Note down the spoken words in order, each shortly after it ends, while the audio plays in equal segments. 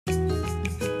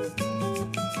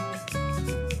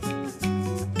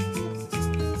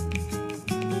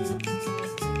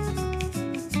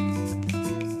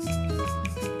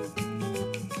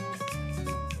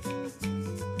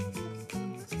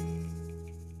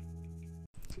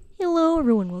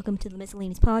everyone, welcome to the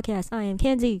Miscellaneous Podcast. I am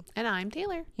Kenzie. And I'm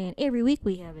Taylor. And every week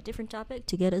we have a different topic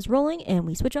to get us rolling, and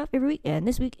we switch off every week, and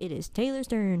this week it is Taylor's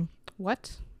turn.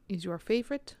 What is your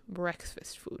favorite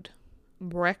breakfast food?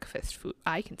 Breakfast food.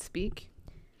 I can speak.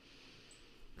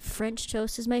 French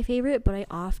toast is my favorite, but I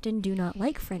often do not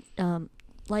like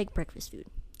breakfast food.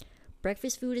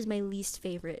 Breakfast food is my least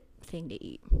favorite thing to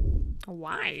eat.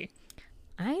 Why?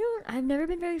 I've never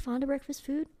been very fond of breakfast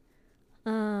food.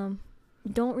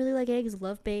 Don't really like eggs,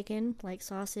 love bacon, like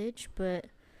sausage, but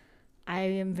I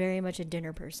am very much a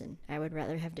dinner person. I would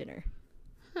rather have dinner.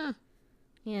 Huh.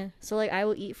 Yeah, so like I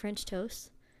will eat French toast,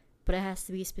 but it has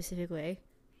to be a specific way.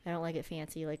 I don't like it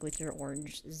fancy, like with your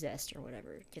orange zest or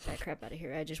whatever. Get that crap out of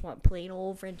here. I just want plain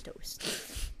old French toast.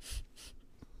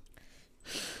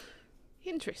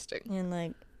 Interesting. And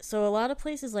like, so a lot of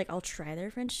places, like I'll try their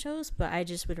French toast, but I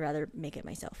just would rather make it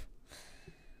myself.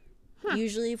 Huh.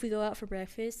 Usually if we go out for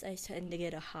breakfast, I tend to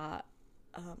get a hot,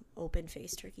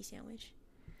 open-faced turkey sandwich,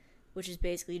 which is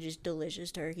basically just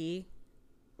delicious turkey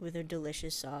with a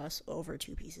delicious sauce over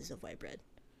 2 pieces of white bread.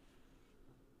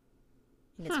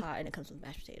 And it's hot, and it comes with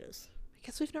mashed potatoes. I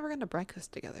guess we've never gone to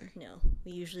breakfast together. No,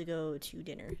 we usually go to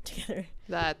dinner together.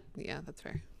 That's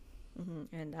fair. Mm-hmm.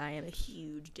 And I am a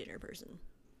huge dinner person.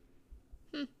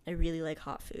 I really like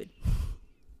hot food.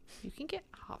 You can get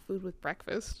hot food with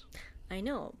breakfast. I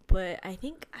know, but I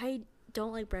think I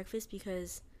don't like breakfast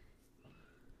because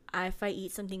if I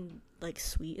eat something like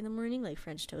sweet in the morning, like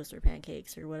French toast or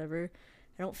pancakes or whatever,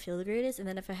 I don't feel the greatest. And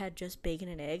then if I had just bacon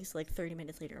and eggs, like 30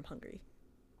 minutes later, I'm hungry.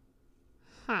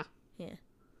 Huh. Yeah.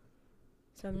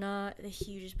 So I'm not the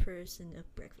hugest person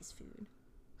of breakfast food.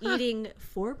 Eating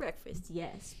for breakfast,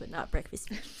 yes, but not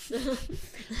breakfast food.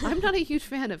 I'm not a huge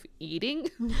fan of eating.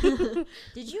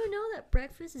 Did you know that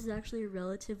breakfast is actually a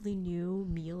relatively new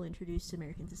meal introduced to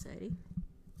American society?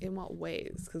 In what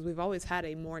ways? Because we've always had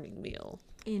a morning meal.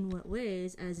 In what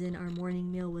ways? As in, our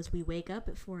morning meal was we wake up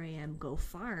at 4 a.m., go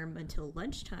farm until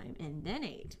lunchtime, and then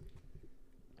ate.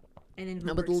 And then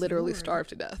I would literally starve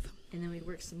to death. And then we'd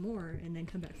work some more, and then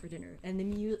come back for dinner. And the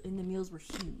meals were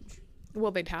huge. Well,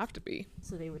 they'd have to be.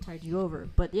 So they would tide you over.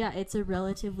 But yeah, it's a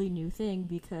relatively new thing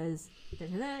because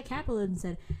capitalism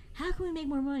said, how can we make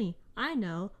more money? I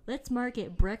know. Let's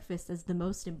market breakfast as the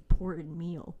most important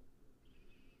meal.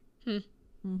 And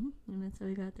that's how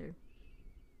we got there.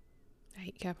 I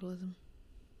hate capitalism.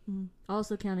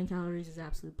 Also, counting calories is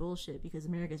absolute bullshit because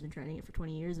America's been trying it for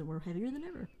 20 years and we're heavier than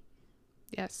ever.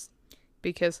 Yes.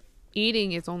 Because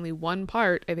eating is only one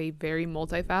part of a very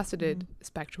multifaceted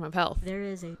spectrum of health. There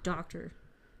is a doctor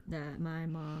that my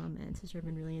mom and sister have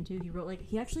been really into.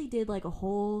 He actually did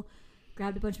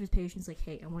grabbed a bunch of his patients, like,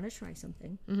 hey, I want to try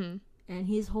something. And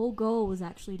his whole goal was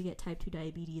actually to get type 2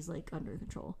 diabetes, under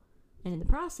control. And in the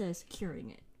process, curing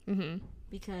it.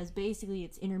 Because basically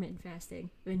it's intermittent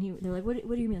fasting. And they're like, what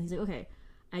are your meals? He's like, okay,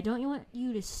 I don't want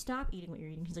you to stop eating what you're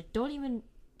eating. He's like, don't even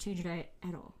change your diet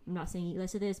at all. I'm not saying eat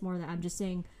less of this, more of that. I'm just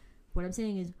saying, what I'm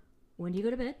saying is, when do you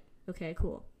go to bed? Okay,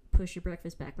 cool. Push your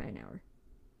breakfast back by an hour.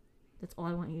 That's all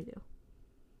I want you to do.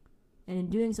 And in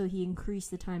doing so, he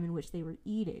increased the time in which they were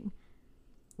eating,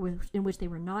 in which they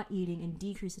were not eating, and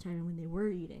decreased the time in when they were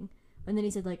eating. And then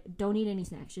he said, don't eat any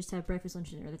snacks. Just have breakfast,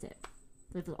 lunch, and dinner. That's it.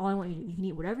 That's all I want you to do. You can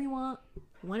eat whatever you want,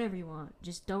 whenever you want.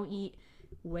 Just don't eat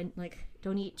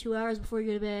don't eat 2 hours before you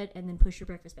go to bed, and then push your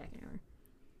breakfast back an hour.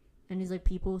 And he's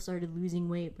people started losing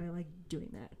weight by doing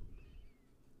that.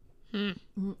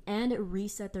 And it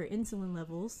reset their insulin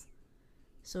levels,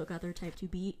 so it got their type 2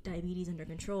 diabetes under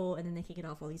control, and then they could get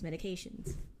off all these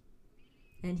medications.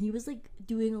 And he was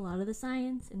doing a lot of the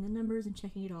science and the numbers and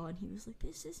checking it all, and he was like,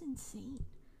 this is insane.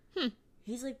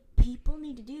 He's like, people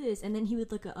need to do this. And then he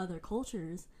would look at other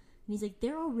cultures, and he's like,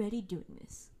 they're already doing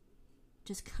this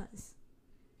just cuz.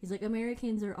 He's like,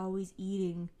 Americans are always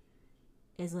eating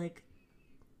as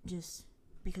just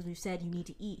because we've said you need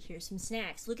to eat. Here's some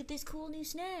snacks. Look at this cool new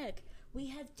snack. We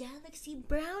have Galaxy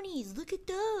brownies. Look at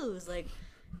those.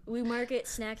 We market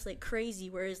snacks like crazy.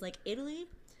 Whereas Italy,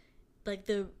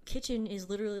 the kitchen is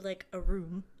literally a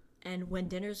room, and when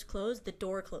dinner's closed, the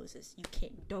door closes. You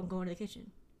don't go into the kitchen.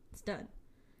 It's done.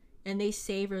 And they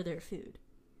savor their food.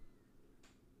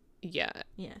 Yeah.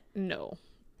 No.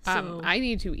 So, I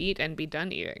need to eat and be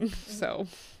done eating. So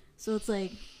it's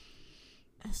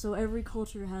so every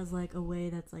culture has a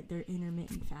way that's their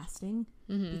intermittent fasting,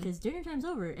 because dinner time's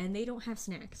over and they don't have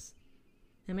snacks.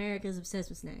 America's obsessed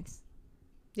with snacks.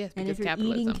 Yes, because and if you're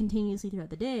capitalism. eating continuously throughout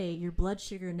the day, your blood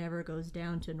sugar never goes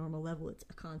down to a normal level. It's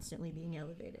constantly being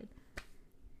elevated.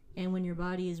 And when your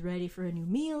body is ready for a new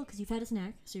meal, because you've had a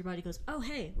snack, so your body goes, oh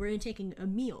hey, we're taking a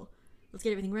meal. Let's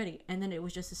get everything ready. And then it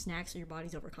was just a snack, so your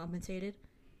body's overcompensated.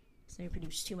 So you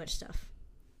produce too much stuff.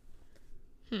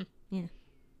 Yeah. And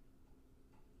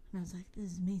I was like,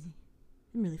 this is amazing.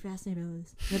 I'm really fascinated by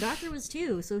this. The doctor was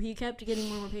too, so he kept getting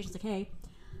more and more patients like, hey,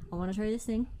 I want to try this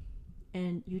thing,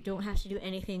 and you don't have to do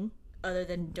anything other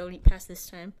than don't eat past this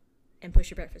time and push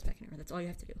your breakfast back in hour. That's all you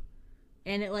have to do.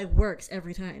 And it, like, works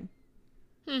every time.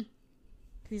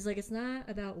 He's like, it's not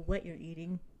about what you're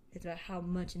eating. It's about how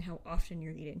much and how often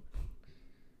you're eating.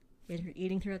 If you're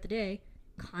eating throughout the day,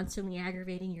 constantly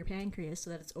aggravating your pancreas so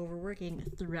that it's overworking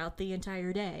throughout the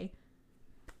entire day.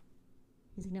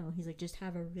 He's like, no. He's like, just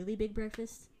have a really big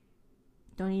breakfast.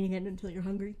 Don't eat again until you're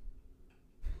hungry.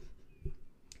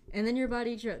 And then your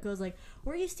body goes like,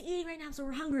 we're used to eating right now, so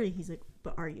we're hungry. He's like,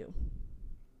 but are you?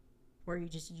 Or are you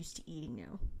just used to eating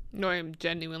now? No, I'm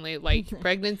genuinely, like,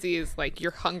 pregnancy is like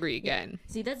you're hungry again.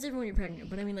 Yeah. See, that's different when you're pregnant.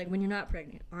 But I mean, like, when you're not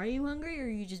pregnant, are you hungry or are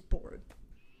you just bored?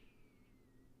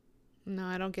 No,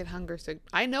 I don't get hunger. So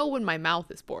I know when my mouth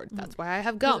is bored. That's why I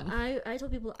have gum. I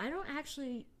told people, I don't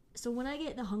actually... So when I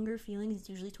get the hunger feelings, it's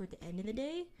usually toward the end of the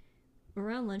day.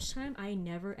 Around lunchtime, I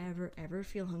never, ever, ever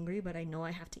feel hungry, but I know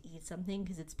I have to eat something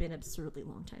because it's been absurdly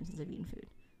long time since I've eaten food.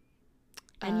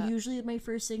 And usually my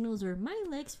first signals are, my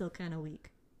legs feel kind of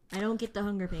weak. I don't get the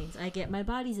hunger pains. I get, my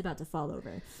body's about to fall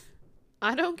over.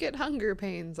 I don't get hunger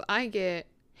pains. I get,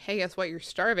 hey, guess what? You're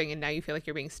starving, and now you feel like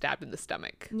you're being stabbed in the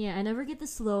stomach. Yeah, I never get the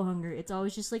slow hunger. It's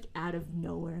always just, like, out of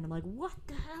nowhere. And I'm like, what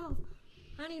the hell?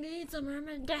 I need to eat something. I'm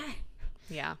going to die.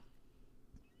 Yeah.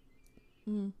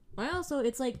 I also,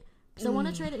 it's like, because I want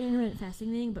to try the intermittent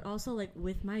fasting thing, but also, like,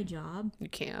 with my job. You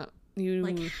can't.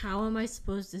 Like, how am I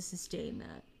supposed to sustain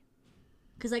that?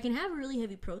 Because I can have a really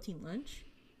heavy protein lunch,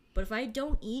 but if I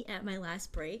don't eat at my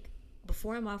last break,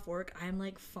 before I'm off work, I'm,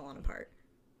 like, falling apart.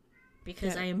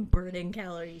 Because I am burning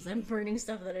calories. I'm burning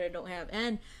stuff that I don't have.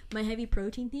 And my heavy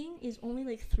protein thing is only,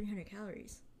 like, 300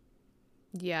 calories.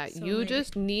 Yeah, So, you like,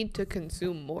 just need to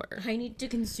consume more. I need to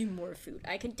consume more food.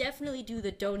 I can definitely do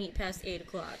the don't eat past 8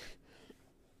 o'clock.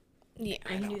 Yeah,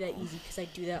 I can do that easy because I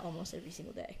do that almost every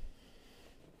single day.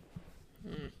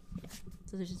 Yeah.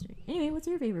 So there's just... Anyway, what's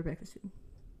your favorite breakfast food?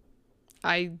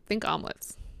 I think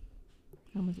omelets.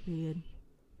 Omelets are pretty good.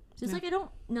 So it's like I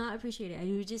don't not appreciate it. I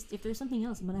do just... If there's something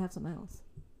else, I'm going to have something else.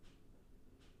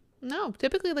 No,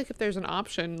 typically, like, if there's an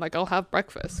option, like, I'll have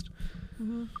breakfast.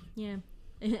 Mm-hmm. Yeah.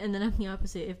 And then I'm the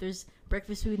opposite. If there's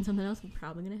breakfast food and something else, I'm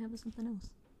probably going to have something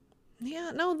else. Yeah,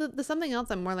 no, the something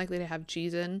else I'm more likely to have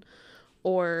cheese in,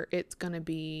 or it's going to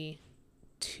be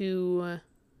too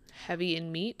heavy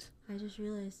in meat. I just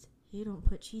realized you don't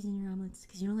put cheese in your omelets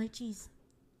because you don't like cheese.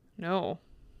 No.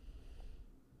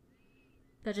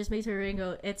 That just makes my brain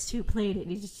go, it's too plain, it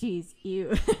needs cheese.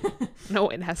 Ew. No,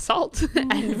 it has salt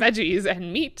and veggies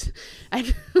and meat.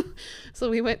 And so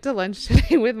we went to lunch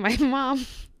today with my mom.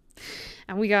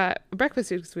 And we got breakfast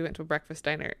food because we went to a breakfast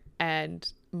diner. And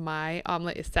my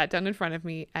omelet is sat down in front of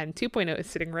me, and 2.0 is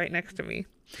sitting right next to me.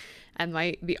 And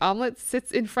the omelet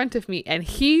sits in front of me, and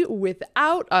he,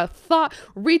 without a thought,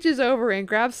 reaches over and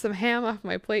grabs some ham off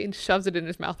my plate and shoves it in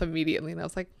his mouth immediately. And I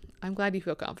was like, I'm glad you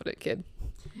feel confident, kid.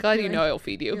 Glad you know I'll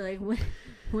feed you. You're like,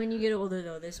 when you get older,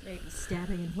 though, this may be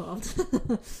stabbing involved.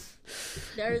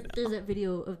 There's that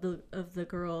video of the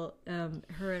girl,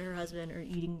 her and her husband are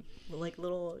eating like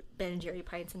little Ben and Jerry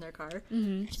pints in their car.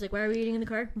 Mm-hmm. She's like, why are we eating in the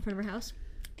car in front of our house?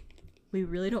 We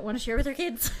really don't want to share with our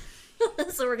kids.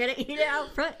 So we're going to eat it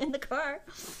out front in the car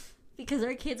because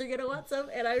our kids are going to want some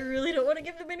and I really don't want to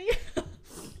give them any.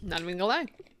 Not even gonna lie.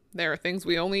 There are things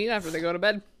we only eat after they go to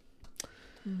bed.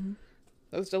 Mm-hmm.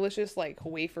 Those delicious, like,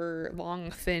 wafer,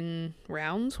 long, thin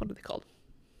rounds. What are they called?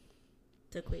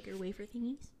 The Quaker wafer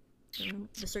thingies?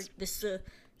 The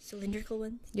cylindrical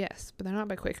ones? Yes, but they're not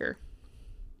by Quaker.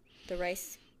 The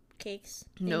rice cakes?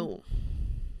 Thing? No.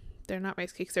 They're not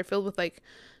rice cakes. They're filled with, like,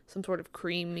 some sort of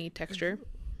creamy texture.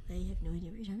 I have no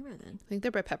idea what you're talking about then. I think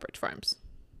they're by Pepperidge Farms.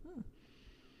 Oh.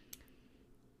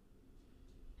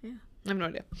 Yeah. I have no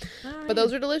idea. But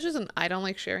those are delicious, and I don't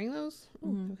like sharing those.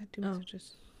 Mm-hmm. I've got 2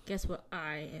 messages. Guess what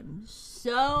I am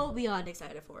so beyond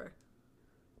excited for?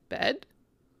 Bed?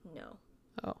 No.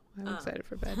 Oh, I'm excited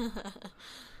for bed.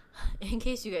 In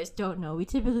case you guys don't know, we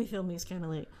typically film these kind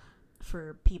of late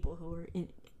for people who are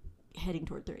heading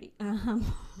toward 30.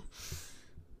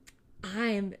 I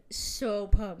am so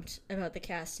pumped about the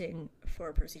casting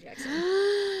for Percy Jackson.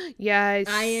 Yes.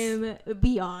 I am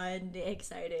beyond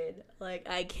excited. Like,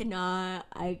 I cannot...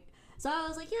 So I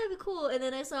was like, yeah, it'd be cool. And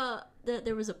then I saw that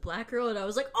there was a black girl, and I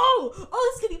was like, oh,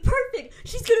 this is going to be perfect.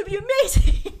 She's going to be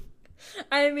amazing.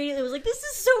 I immediately was like, this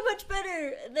is so much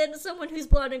better than someone who's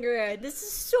blonde and gray-eyed. This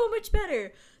is so much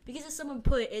better. Because as someone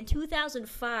put, in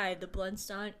 2005, the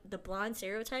blonde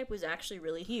stereotype was actually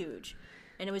really huge.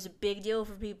 And it was a big deal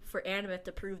for Annabeth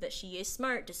to prove that she is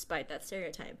smart despite that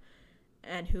stereotype.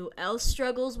 And who else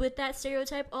struggles with that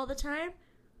stereotype all the time?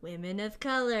 Women of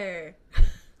color.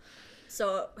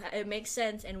 So it makes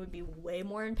sense and would be way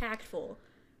more impactful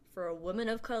for a woman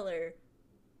of color,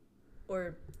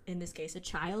 or in this case, a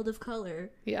child of color,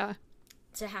 Yeah.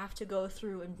 to have to go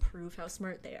through and prove how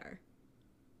smart they are.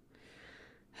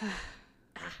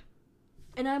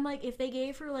 And I'm like, if they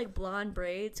gave her like blonde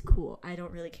braids, cool. I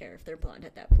don't really care if they're blonde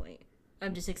at that point.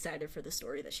 I'm just excited for the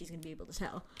story that she's gonna be able to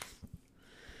tell.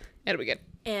 It'll be good.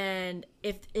 And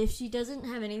if she doesn't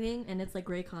have anything and it's like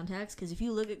gray contacts, because if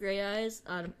you look at gray eyes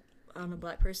on a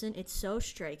black person, it's so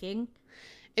striking.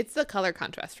 It's the color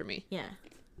contrast for me. Yeah,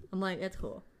 I'm like, that's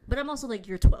cool. But I'm also like,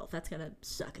 you're 12. That's gonna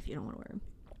suck if you don't want to wear them.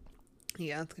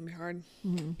 Yeah, it's gonna be hard.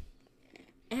 Mm-hmm.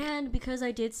 And because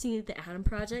I did see the Adam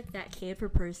Project, that kid for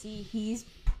Percy, he's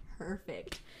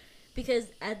perfect. Because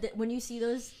when you see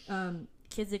those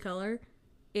kids of color,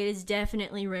 it is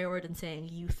definitely Ray Orton saying,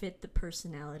 you fit the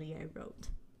personality I wrote.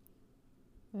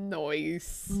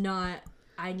 Nice. Not,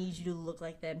 I need you to look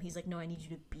like them. He's like, no, I need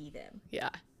you to be them. Yeah.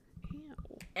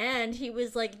 And he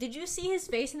was like, did you see his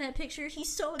face in that picture?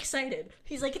 He's so excited.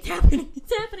 He's like, it's happening.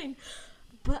 It's happening.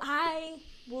 But I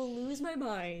will lose my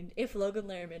mind if Logan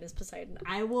Lerman is Poseidon.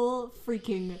 I will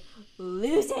freaking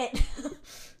lose it.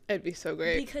 It'd be so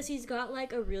great. Because he's got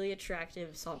like a really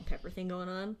attractive salt and pepper thing going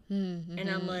on. Mm-hmm. And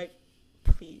I'm like,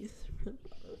 please.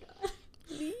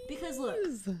 Because look,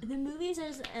 the movies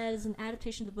as an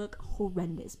adaptation of the book,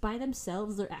 horrendous. By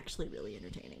themselves, they're actually really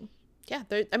entertaining. Yeah,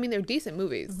 they're decent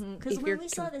movies. Because if when you're we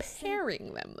saw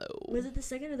comparing them, though. Was it the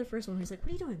second or the first one? He's like, what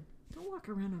are you doing? Don't walk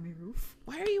around on my roof.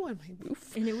 Why are you on my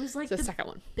roof? And it was like the second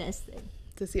one. Best thing.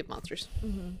 To see monsters.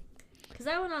 Because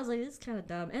that one I was like, this is kind of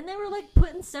dumb. And they were like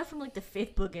putting stuff from like the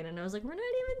 5th book in. And I was like, we're not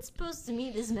even supposed to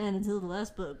meet this man until the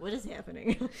last book. What is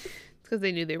happening? It's because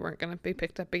they knew they weren't going to be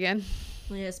picked up again.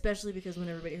 Well, yeah, especially because when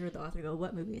everybody heard the author go,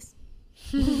 what movies?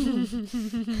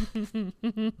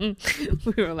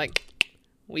 We were like,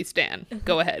 we stand.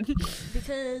 Go ahead.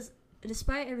 Because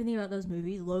despite everything about those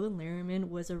movies, Logan Lerman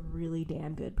was a really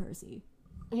damn good Percy.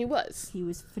 He was. He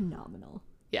was phenomenal.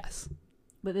 Yes.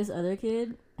 But this other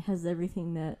kid has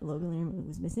everything that Logan Lerman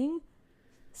was missing.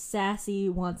 Sassy,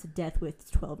 wants a death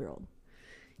with 12-year-old.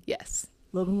 Yes.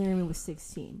 Logan Lerman was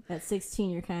 16. At 16,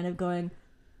 you're kind of going,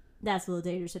 that's a little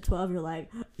dangerous. At 12, you're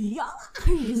like, yeah,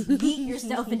 you just yeet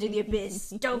yourself into the abyss.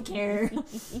 Don't care.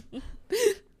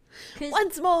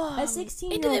 Once more. A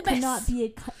 16-year-old cannot be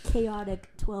a chaotic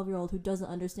 12-year-old who doesn't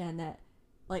understand that.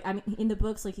 Like, I mean, in the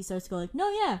books, like, he starts to go like, no,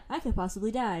 yeah, I could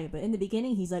possibly die. But in the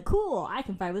beginning, he's like, cool, I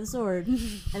can fight with a sword.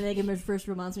 And they give him his first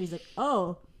real monster. He's like,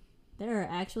 oh, there are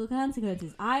actual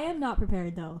consequences. I am not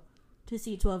prepared, though, to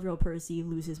see 12-year-old Percy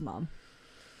lose his mom.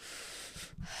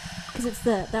 Because it's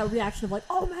that reaction of like,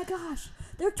 oh my gosh,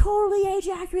 they're totally age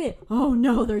accurate. Oh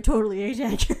no, they're totally age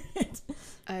accurate.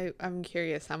 I'm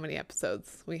curious how many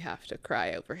episodes we have to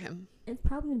cry over him. It's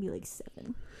probably going to be like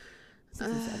 7. 6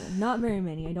 or 7. Not very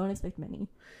many. I don't expect many.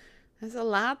 That's a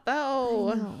lot,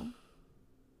 though. I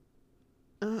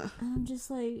know. I'm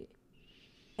just like,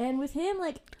 and with him,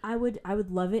 like, I would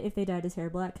love it if they dyed his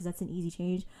hair black because that's an easy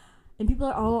change. And people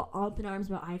are all up in arms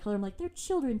about eye color. I'm like, they're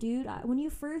children, dude. When you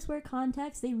first wear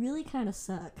contacts, they really kind of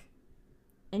suck.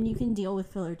 And you can deal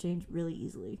with color change really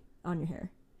easily on your hair.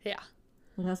 Yeah.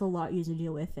 And that's a lot easier to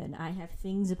deal with, and I have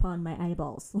things upon my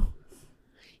eyeballs.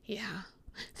 Yeah.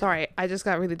 Sorry, I just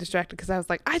got really distracted because I was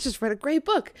like, I just read a great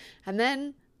book. And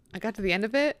then I got to the end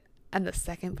of it, and the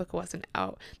second book wasn't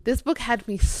out. This book had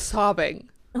me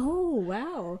sobbing. Oh,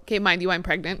 wow. Okay, mind you, I'm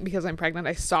pregnant. Because I'm pregnant,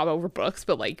 I sob over books.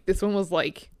 But, like, this one was,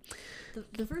 like...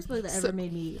 The first book that ever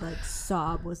made me, like,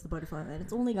 sob was The Butterfly Man.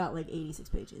 It's only got, like, 86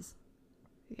 pages.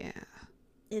 Yeah.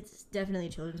 It's definitely a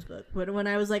children's book. But when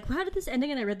I was like, how did this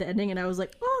ending? And I read the ending, and I was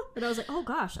like, oh! And I was like, oh,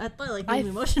 gosh. I thought, like, made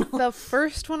me emotional. The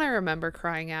first one I remember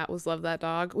crying at was Love That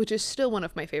Dog, which is still one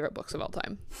of my favorite books of all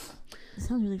time. It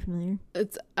sounds really familiar.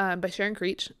 It's by Sharon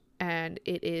Creech, and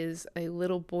it is a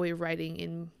little boy writing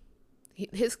in...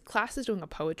 His class is doing a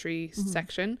poetry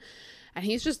section, and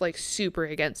he's just, like, super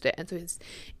against it. And so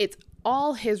it's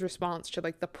all his response to,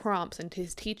 like, the prompts and to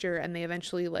his teacher, and they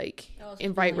eventually, like,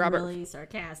 invite Robert. Really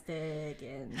sarcastic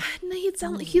and...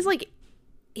 No, he's like,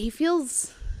 he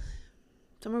feels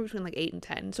somewhere between, like, 8 and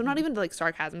 10. So not even, like,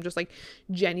 sarcasm, just, like,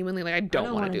 genuinely, like, I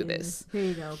don't want to do this. Here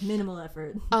you go. Minimal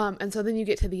effort. And so then you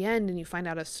get to the end, and you find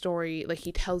out a story, like,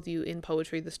 he tells you in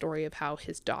poetry the story of how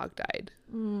his dog died.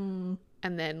 And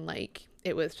then, like,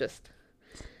 it was just...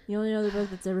 The only other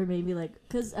book that's ever made me, like...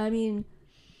 Because, I mean,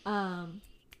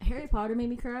 Harry Potter made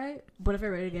me cry, but if I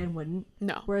read it again, wouldn't.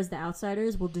 No. Whereas The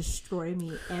Outsiders will destroy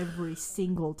me every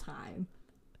single time.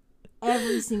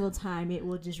 every single time it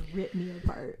will just rip me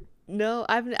apart. No,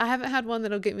 I haven't had one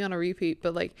that'll get me on a repeat,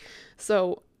 but like,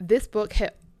 so this book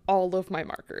hit all of my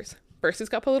markers. First, it's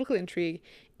got political intrigue.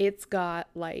 It's got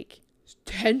like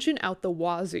tension out the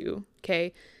wazoo.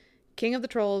 Okay. King of the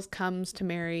Trolls comes to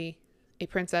marry a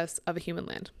princess of a human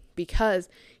land because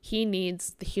he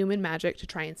needs the human magic to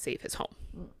try and save his home.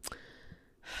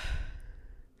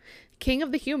 King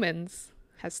of the Humans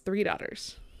has 3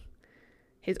 daughters.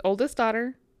 His oldest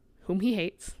daughter, whom he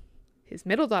hates, his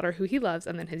middle daughter, who he loves,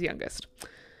 and then his youngest.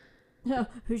 No,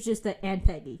 who's just the Aunt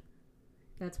Peggy.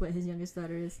 That's what his youngest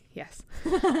daughter is. Yes.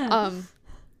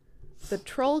 The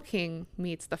Troll King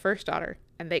meets the first daughter,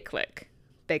 and they click.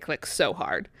 They click so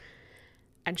hard.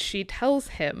 And she tells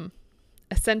him,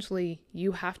 essentially,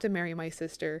 you have to marry my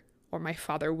sister, or my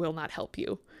father will not help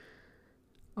you.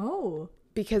 Oh.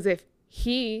 Because if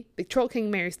the Troll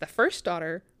King marries the first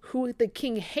daughter, who the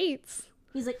king hates...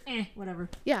 He's like, whatever.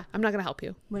 Yeah, I'm not going to help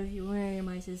you. But if you marry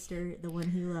my sister, the one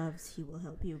he loves, he will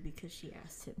help you because she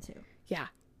asked him to. Yeah.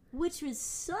 Which would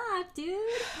suck, dude.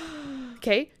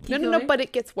 Okay. No, but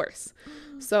it gets worse.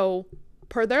 So,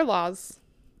 per their laws,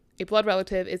 a blood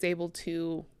relative is able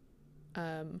to...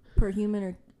 per human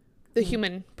or...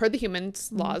 Per the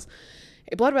human's laws,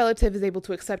 a blood relative is able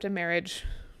to accept a marriage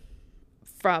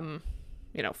from,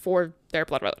 for their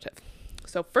blood relative.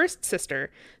 So first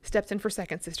sister steps in for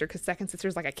second sister because second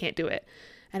sister's like, I can't do it,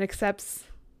 and accepts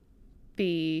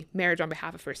the marriage on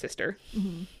behalf of her sister.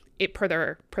 Mm-hmm. It per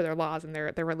their laws and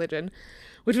their religion,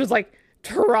 which was like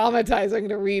traumatizing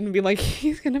to read and be like,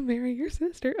 he's gonna marry your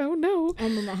sister. Oh no.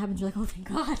 And then that happens, you're like, oh thank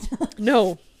God.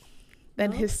 No.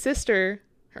 Then his sister,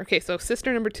 okay, so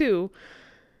sister number 2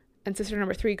 and sister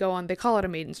number 3 go on, they call it a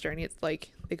maiden's journey. It's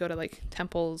like they go to like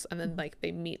temples and then like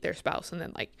they meet their spouse and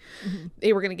then like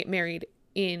they were going to get married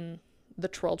in the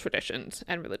troll traditions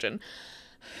and religion.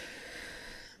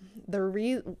 The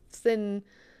reason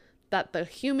that the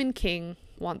human king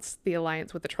wants the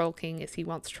alliance with the troll king is he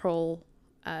wants troll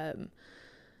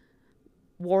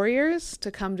warriors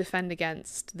to come defend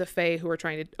against the Fae who are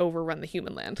trying to overrun the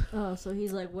human land. Oh, so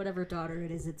he's like, whatever daughter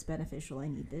it is, it's beneficial. I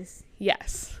need this.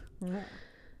 Yes. Yeah.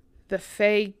 The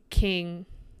Fae king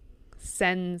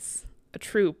sends a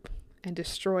troop and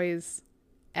destroys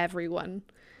everyone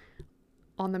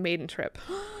on the maiden trip.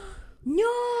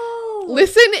 No!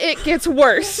 Listen, it gets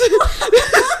worse.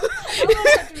 I'm gonna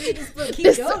have to read this book.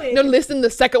 Keep going. No, listen, the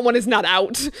second one is not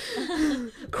out.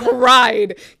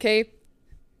 Cried. Okay.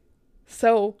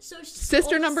 So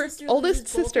sister number, oldest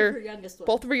sister,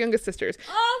 both of her youngest sisters.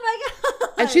 Oh my God.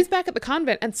 And she's back at the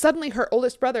convent, and suddenly her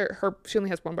oldest brother, she only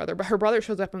has one brother, but her brother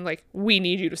shows up and like, we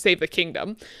need you to save the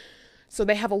kingdom. So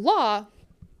they have a law.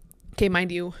 Okay,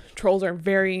 mind you, trolls are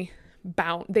very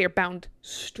bound. They are bound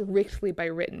strictly by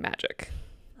written magic.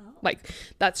 Oh. Like,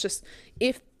 that's just,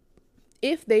 if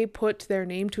they put their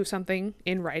name to something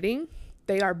in writing,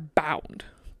 they are bound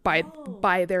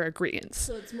by their agreements.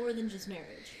 So it's more than just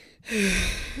marriage.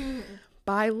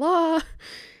 By law,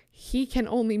 he can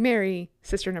only marry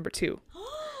sister number 2.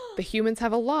 The humans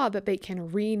have a law that they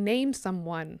can rename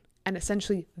someone, and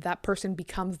essentially that person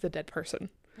becomes the dead person.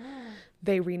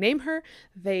 They rename her,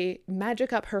 they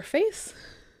magic up her face.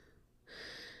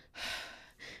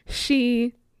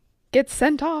 She gets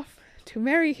sent off to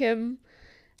marry him,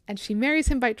 and she marries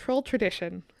him by troll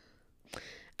tradition.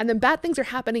 And then bad things are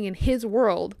happening in his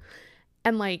world,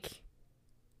 and like,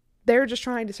 they're just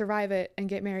trying to survive it and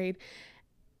get married.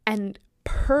 And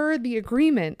per the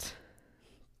agreement,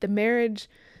 the marriage,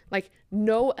 like,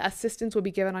 no assistance will be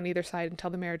given on either side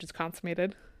until the marriage is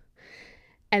consummated.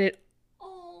 And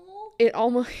it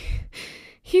almost,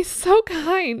 he's so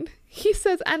kind. He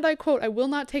says, and I quote, I will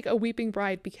not take a weeping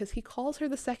bride, because he calls her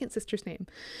the second sister's name,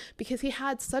 because he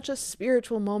had such a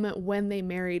spiritual moment when they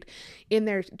married in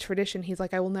their tradition. He's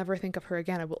like, I will never think of her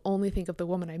again. I will only think of the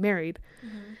woman I married.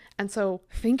 Mm-hmm. And so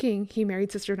thinking he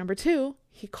married sister number 2,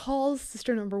 he calls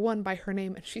sister number 1 by her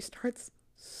name, and she starts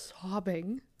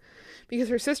sobbing because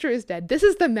her sister is dead. This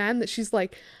is the man that she's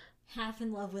like half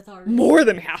in love with already. More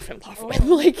than half in love with.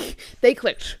 Like, they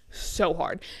clicked so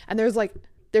hard. And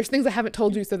there's things I haven't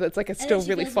told you, so that's like, it's still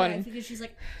really fun. Right, because she's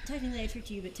like, technically I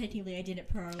tricked you, but technically I didn't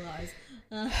per our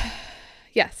laws.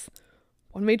 Yes.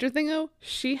 One major thing though,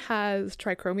 she has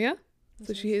trichromia.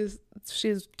 So she has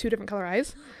 2 different color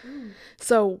eyes.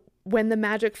 So when the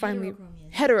magic finally...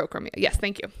 Heterochromia. Yes,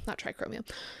 thank you. Not trichromia.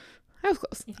 I was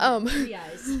close. 3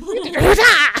 eyes.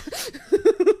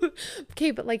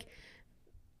 Okay, but like,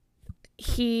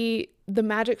 the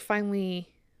magic finally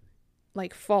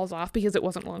like falls off because it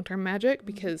wasn't long-term magic,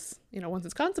 because once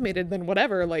it's consummated, then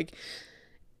whatever, like,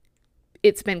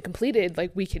 it's been completed,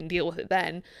 like, we can deal with it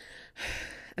then.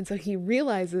 And so he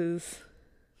realizes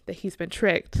that he's been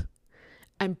tricked.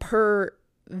 And per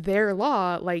their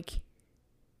law, like,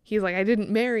 he's like, I didn't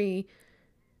marry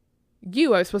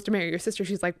you. I was supposed to marry your sister.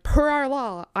 She's like, per our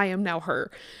law, I am now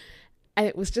her. And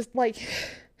it was just like,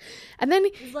 and then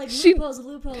It's like she, loopholes,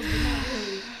 but not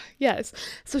really. yes.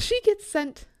 So she gets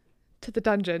sent to the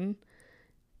dungeon,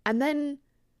 and then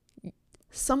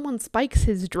someone spikes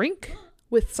his drink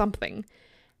with something.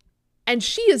 And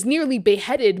she is nearly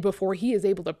beheaded before he is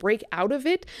able to break out of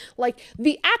it. Like,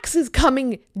 the axe is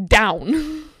coming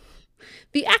down.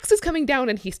 The axe is coming down,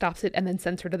 and he stops it and then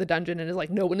sends her to the dungeon and is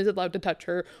like, no one is allowed to touch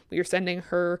her. We are sending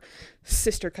her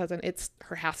sister cousin. It's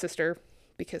her half-sister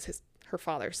because her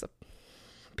father's a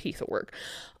piece of work.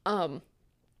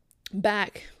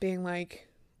 Back being like,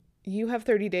 you have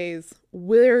 30 days.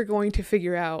 We're going to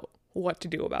figure out what to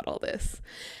do about all this.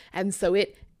 And so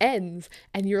it ends,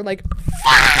 and you're like,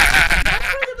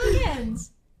 That's where the book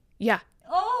ends. yeah.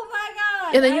 Oh my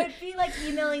god! And then I would be like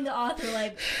emailing the author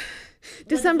like,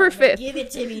 December 5th. Give it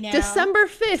to me now. December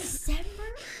 5th. December?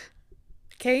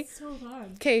 Okay. So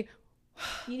long. Okay.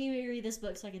 You need me to read this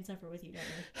book so I can suffer with you, don't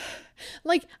you?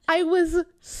 Like, I was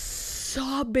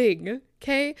sobbing.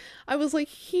 Okay. I was like,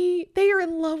 they are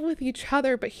in love with each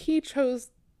other, but he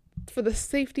chose for the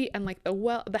safety and like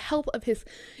the health of his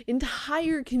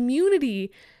entire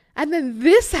community. And then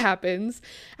this happens,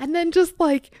 and then just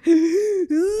like, and then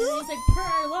he's like, per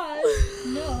our laws.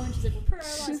 No. And she's like, well, per our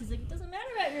laws. He's like, it doesn't matter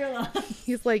about your laws.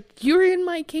 he's like, you're in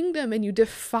my kingdom and you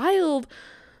defiled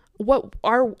what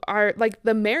our like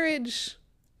the marriage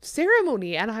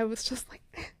ceremony. And I was just like,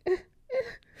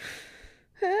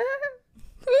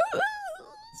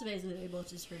 So basically they both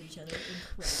just hurt each other.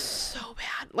 Incredible. so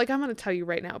bad. Like, I'm gonna tell you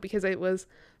right now because it was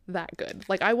that good.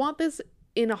 Like, I want this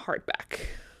in a hardback.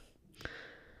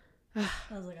 I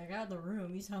was like, I got the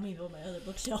room. You saw me build my other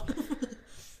bookshelf.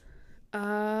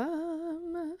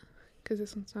 Because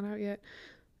this one's not out yet.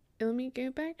 Let me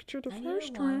go back to the I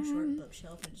first need a long, one. short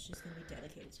bookshelf, and it's just gonna be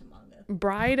dedicated to manga.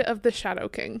 Bride of the Shadow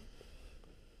King.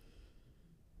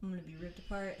 I'm gonna be ripped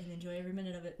apart and enjoy every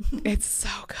minute of it. It's so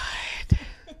good.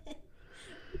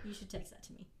 You should text that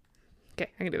to me.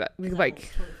 Okay, I can do that. 'Cause I will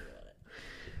Like, totally forget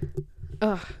it.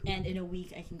 ugh. And in a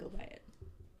week, I can go buy it.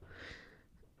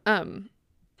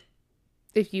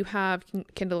 If you have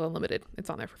Kindle Unlimited, it's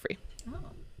on there for free.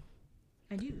 Oh,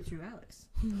 I do through Alex.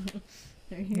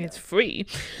 There you It's free.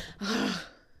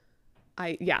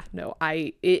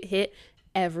 It hit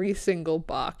every single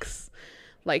box.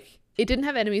 Like, it didn't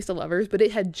have enemies to lovers, but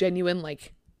it had genuine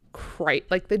like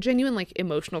the genuine like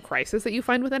emotional crisis that you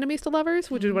find with enemies to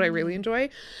lovers, which is what I really enjoy.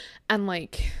 And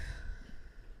like,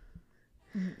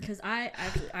 Because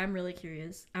I'm really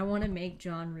curious. I want to make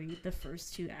John read the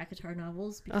first 2 ACOTAR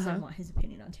novels because I want his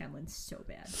opinion on Tamlin so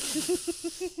bad.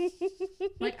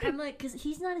 Because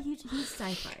he's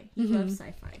sci-fi. He loves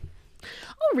sci-fi.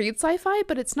 I'll read sci-fi,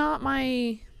 but it's not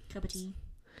my Cup of tea.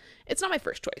 It's not my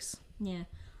first choice. Yeah.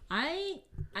 I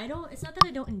don't, it's not that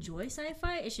I don't enjoy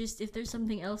sci-fi. It's just if there's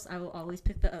something else, I will always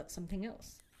pick something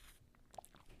else.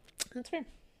 That's fair.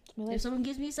 If someone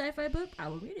gives me a sci-fi book, I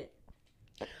will read it.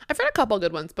 I've read a couple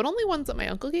good ones, but only ones that my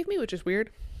uncle gave me, which is weird.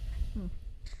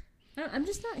 I'm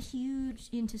just not huge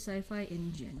into sci-fi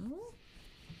in general.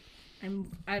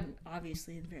 I'm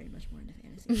obviously very much more into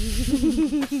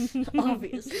fantasy.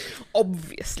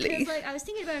 Obviously. Because like I was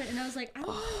thinking about it, and I was like, I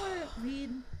don't really want to read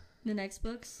the next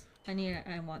books.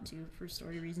 I want to for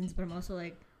story reasons, but I'm also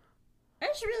like, I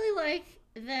just really like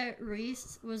that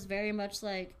Reese was very much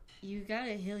like, you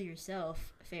gotta heal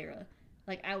yourself, Feyre.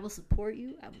 Like, I will support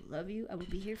you, I will love you, I will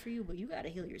be here for you, but you gotta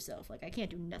heal yourself. Like, I can't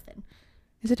do nothing.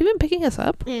 Is it even picking us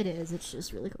up? It is. It's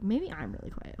just really cool. Maybe I'm really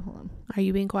quiet. Hold on. Are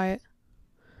you being quiet?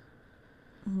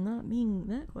 I'm not being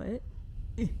that quiet.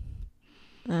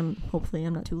 Hopefully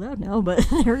I'm not too loud now, but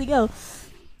there we go.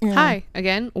 Hi,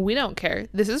 again, we don't care.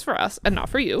 This is for us and not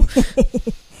for you.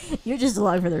 You're just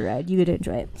along for the ride. You could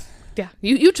enjoy it. Yeah,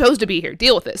 you chose to be here.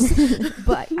 Deal with this.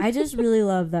 But I just really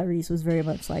love that Reese was very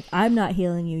much like, I'm not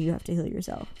healing you. You have to heal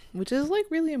yourself. Which is like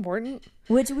really important.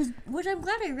 Which I'm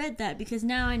glad I read that, because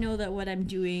now I know that what I'm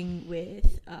doing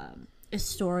with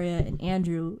Astoria and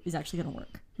Andrew is actually going to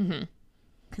work. Mm-hmm.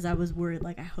 Because I was worried,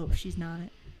 like, I hope she's not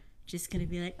just going to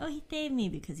be like, oh, he saved me,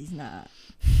 because he's not.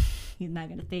 He's not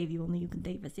going to save you. Only you can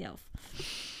save yourself.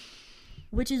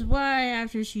 Which is why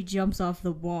after she jumps off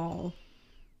the wall,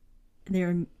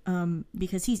 they're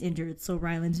because he's injured, so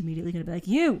Ryland's immediately going to be like,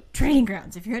 you, training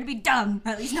grounds. If you're going to be dumb,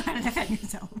 at least know how to defend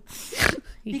yourself.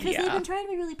 Because they've been trying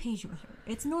to be really patient with her.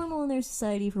 It's normal in their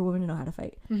society for women to know how to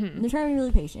fight. Mm-hmm. And they're trying to be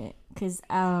really patient. Because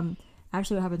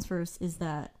actually what happens first is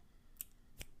that...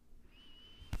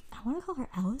 want to call her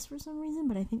Alice for some reason,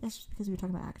 but I think that's just because we were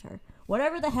talking about Akhtar.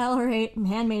 Whatever the hell her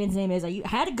handmaiden's name is, I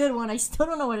had a good one. I still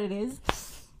don't know what it is.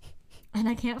 And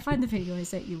I can't find the video I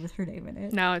sent you with her name in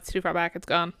it. No, it's too far back. It's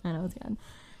gone. I know it's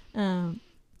gone.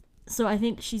 So I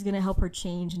think she's going to help her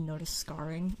change and notice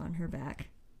scarring on her back.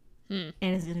 And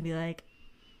it's going to be like,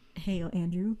 hey,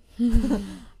 Andrew,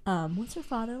 what's your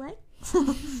father like?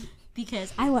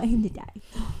 Because I want him to die.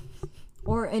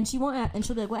 And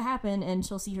she'll be like, what happened? And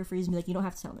she'll see her freeze and be like, you don't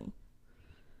have to tell me.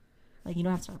 Like, you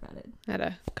don't have to talk about it. I had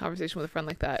a conversation with a friend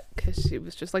like that because she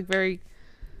was just like very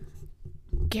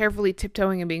carefully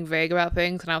tiptoeing and being vague about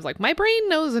things. And I was like, my brain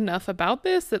knows enough about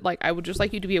this that like, I would just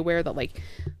like you to be aware that like,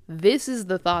 this is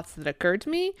the thoughts that occurred to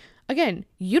me. Again,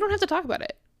 you don't have to talk about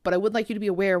it, but I would like you to be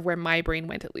aware of where my brain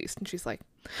went at least. And she's like,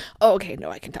 oh, okay, no,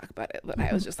 I can talk about it. But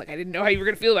I was just like, I didn't know how you were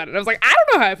going to feel about it. And I was like, I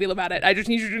don't know how I feel about it. I just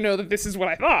need you to know that this is what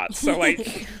I thought. So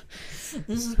like,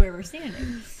 this is where we're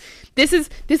standing. This is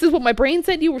what my brain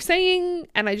said you were saying.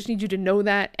 And I just need you to know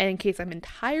that. And in case I'm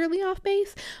entirely off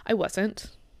base, I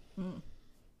wasn't.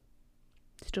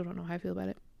 Still don't know how I feel about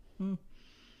it. And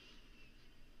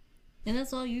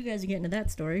that's all you guys are getting to that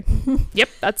story. Yep,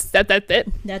 that's it.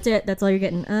 That's it. That's all you're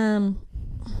getting.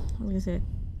 What was I gonna say?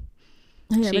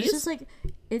 Oh, yeah, but it's Cheese? just like,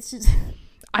 it's just.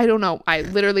 I don't know.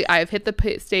 I've hit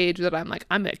the stage that I'm like,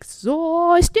 I'm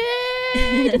exhausted.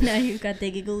 Now you've got the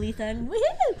giggly thing.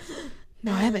 Woohoo!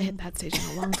 No, I haven't hit that stage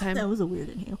in a long time. That was a weird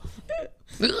inhale.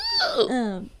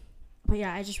 But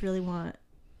yeah, I just really want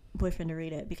boyfriend to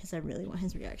read it because I really want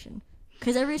his reaction.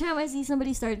 Because every time I see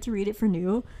somebody start to read it for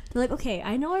new, they're like, okay,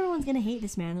 I know everyone's going to hate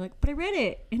this man. They're like, but I read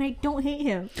it, and I don't hate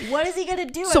him. What is he going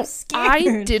to do? So I'm scared.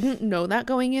 I didn't know that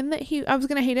going in that I was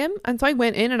going to hate him. And so I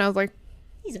went in and I was like,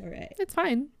 he's all right. it's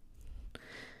fine.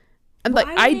 And like,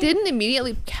 I didn't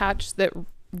immediately catch that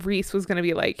Reese was going to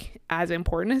be like as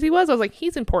important as he was. I was like,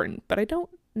 he's important, but I don't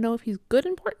know if he's good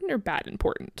important or bad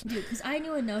important. Dude, because I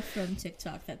knew enough from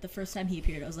TikTok that the first time he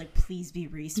appeared, I was like, please be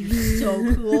Reese. You're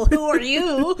so cool. Who are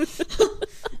you?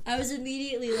 I was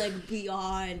immediately like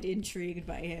beyond intrigued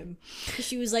by him.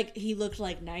 She was like, he looked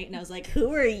like Night, and I was like,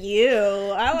 who are you?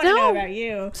 I want to know about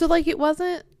you. So like, it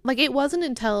wasn't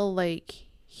until like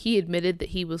he admitted that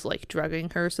he was like drugging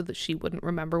her so that she wouldn't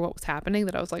remember what was happening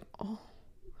that I was like,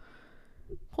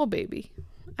 oh baby,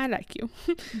 I like you.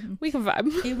 We can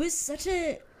vibe. It was such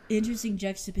a interesting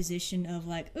juxtaposition of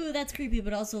like, oh, that's creepy,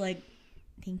 but also like,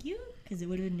 thank you, because it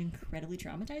would have been incredibly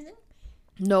traumatizing.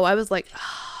 No, I was like,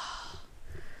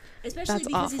 especially that's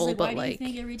because awful, he's like, why but do you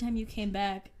think every time you came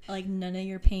back, like none of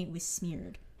your paint was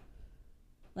smeared,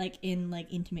 like in like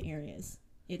intimate areas?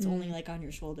 It's only like on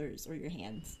your shoulders or your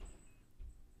hands.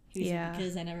 He was like,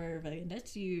 because I never fucking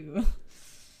touched you.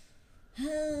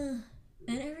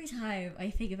 And every time I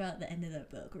think about the end of that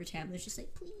book where Tamlin's just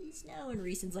like, please no, and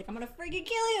Reason's like, I'm gonna freaking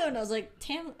kill you, and I was like,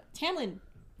 Tamlin,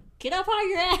 get up on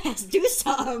your ass, do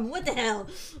something, what the hell?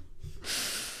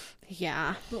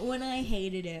 Yeah. But when I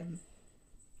hated him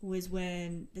was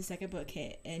when the second book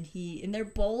hit, and they're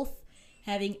both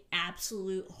having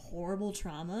absolute horrible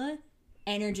trauma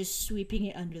and are just sweeping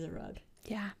it under the rug.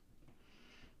 Yeah.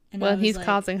 And well, he's like,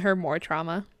 causing her more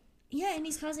trauma. Yeah, and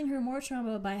he's causing her more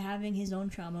trauma by having his own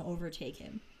trauma overtake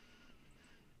him.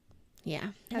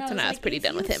 Yeah, that's when I was pretty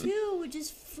done with him. You two would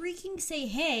just freaking say,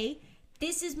 hey,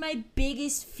 this is my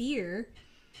biggest fear.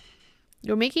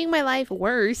 You're making my life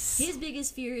worse. His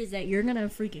biggest fear is that you're gonna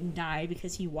freaking die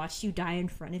because he watched you die in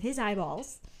front of his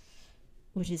eyeballs,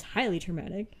 which is highly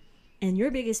traumatic. And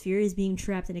your biggest fear is being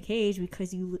trapped in a cage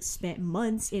because you spent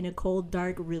months in a cold,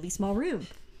 dark, really small room.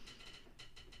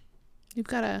 You've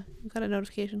got a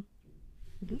notification.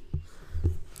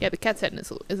 Yeah, the cat's head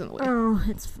is in the way. Oh,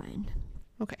 it's fine.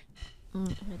 Okay.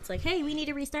 It's like, hey, we need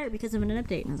to restart because of an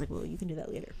update. And I was like, well, you can do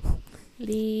that later.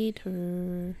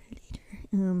 Later.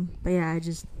 But yeah, I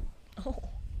just... Oh,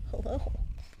 hello.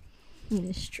 You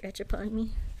gonna stretch upon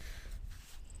me?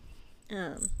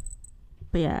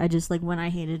 But yeah, I just, like, when I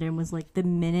hated him was, like, the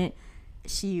minute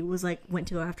she was, like, went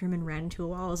to go after him and ran into a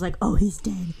wall, I was like, oh, he's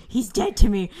dead. He's dead to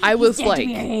me. I was like, I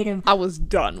hate him. I was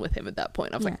done with him at that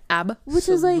point. I was like,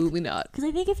 absolutely not. Because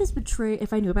I think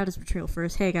if I knew about his betrayal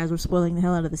first, hey, guys, we're spoiling the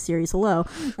hell out of the series, hello.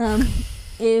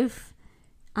 If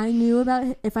I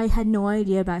had no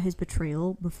idea about his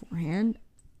betrayal beforehand,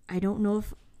 I don't know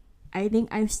if, I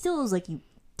think I still was like, you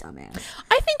dumbass.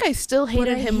 I think I still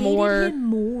hated him more. I hated him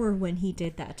more when he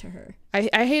did that to her.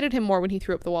 I hated him more when he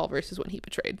threw up the wall versus when he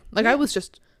betrayed. Like, yeah. I was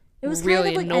just really kind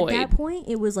of like, annoyed. at that point,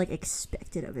 it was like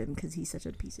expected of him because he's such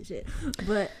a piece of shit.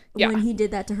 But when he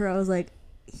did that to her, I was like,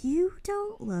 you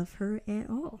don't love her at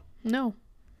all. No.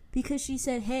 Because she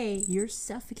said, hey, you're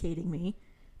suffocating me.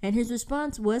 And his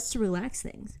response was to relax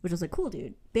things, which was like, cool,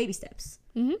 dude. Baby steps.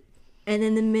 Mm-hmm. And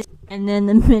then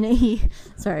the minute he,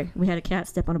 sorry, we had a cat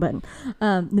step on a button.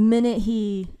 The minute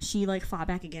she like fought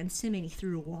back against him and he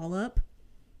threw a wall up,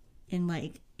 and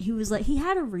like he was like, he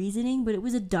had a reasoning, but it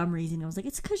was a dumb reasoning. I was like,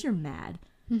 it's because you're mad,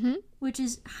 which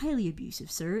is highly abusive,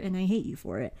 sir, and I hate you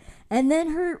for it. And then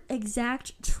her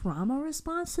exact trauma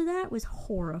response to that was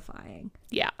horrifying.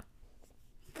 Yeah.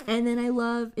 And then I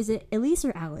love, is it Elise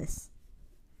or Alice?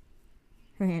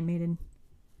 Her handmaiden.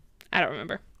 I don't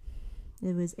remember.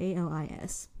 It was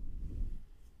Alice.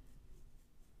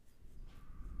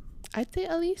 I'd say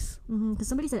Elise. Because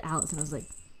somebody said Alice, and I was like,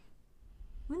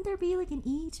 wouldn't there be like an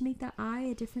E to make that I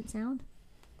a different sound?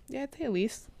 Yeah, I'd say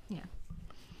Elise. Yeah.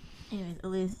 Anyways,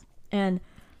 Elise. And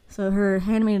so her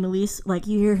handmaiden Elise, like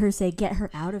you hear her say, get her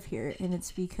out of here. And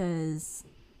it's because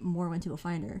Moore went to go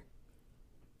find her.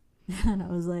 And I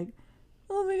was like,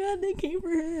 oh my god, they came for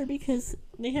her because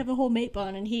they have a whole mate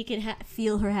bond and he can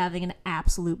feel her having an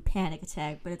absolute panic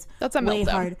attack. But it's That's a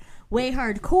meltdown. way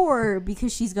hardcore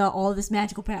because she's got all this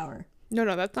magical power. No,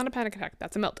 that's not a panic attack.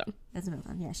 That's a meltdown. That's a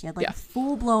meltdown. Yeah, she had like a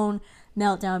full-blown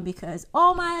meltdown because,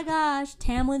 oh my gosh,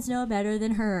 Tamlin's no better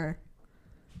than her.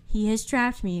 He has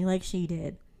trapped me like she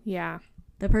did. Yeah.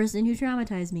 The person who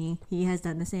traumatized me, he has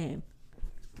done the same.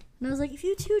 And I was like, if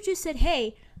you two just said,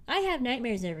 hey, I have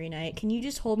nightmares every night. Can you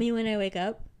just hold me when I wake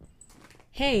up?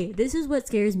 Hey, this is what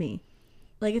scares me.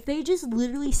 Like, if they just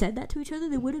literally said that to each other,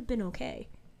 they would have been okay.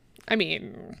 I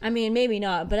mean, maybe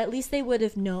not, but at least they would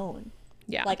have known.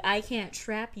 Yeah. Like, I can't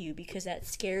trap you because that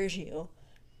scares you.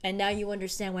 And now you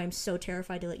understand why I'm so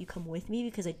terrified to let you come with me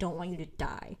because I don't want you to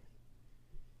die.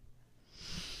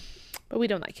 But we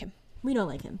don't like him. We don't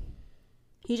like him.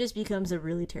 He just becomes a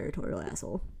really territorial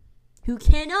asshole. Who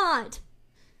cannot.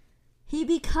 He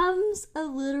becomes a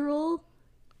literal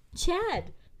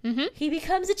Chad. He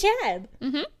becomes a Chad.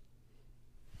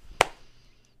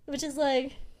 Which is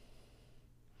like...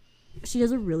 She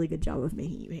does a really good job of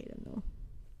making you hate him, though.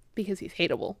 Because he's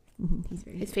hateable. He's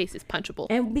very His face is punchable.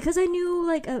 And because I knew,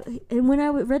 like... and when I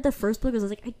read the first book, I was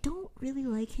like, I don't really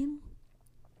like him.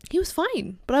 He was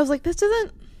fine. But I was like, this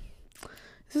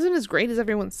isn't as great as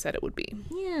everyone said it would be.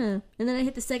 Yeah. And then I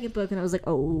hit the second book, and I was like,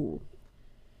 oh...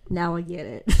 Now I get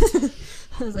it.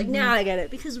 I was like, now I get it.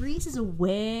 Because Reese is a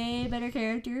way better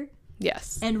character.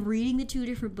 Yes. And reading the two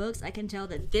different books, I can tell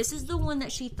that this is the one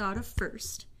that she thought of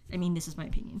first. I mean, this is my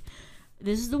opinion.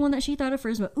 This is the one that she thought of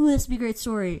first. But, ooh, this would be a great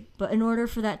story. But in order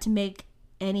for that to make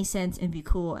any sense and be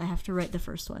cool, I have to write the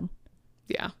first one.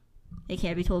 Yeah. It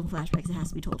can't be told in flashbacks. It has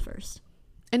to be told first.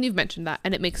 And you've mentioned that.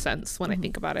 And it makes sense when I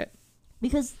think about it.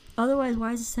 Because otherwise,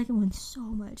 why is the second one so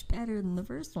much better than the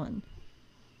first one?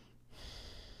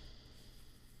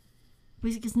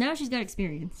 Because now she's got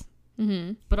experience.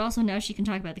 But also now she can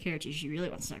talk about the characters she really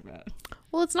wants to talk about.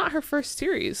 Well, it's not her first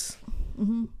series.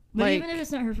 But even if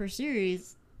it's not her first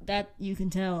series, that you can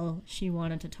tell she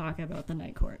wanted to talk about the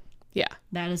Night Court. Yeah.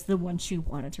 That is the one she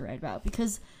wanted to write about.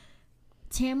 Because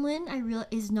Tamlin, I realize,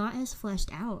 is not as fleshed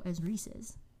out as Reese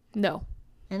is. No.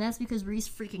 And that's because Reese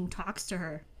freaking talks to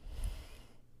her.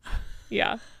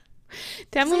 Yeah.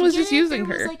 Tamlin was just using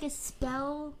her. There was like a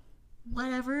spell...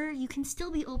 Whatever, you can still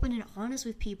be open and honest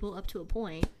with people up to a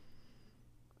point.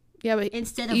 Yeah, but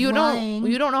instead of lying,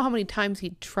 you don't know how many times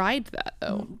he tried that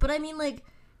though. But I mean, like,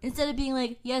 instead of being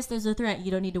like, yes, there's a threat, you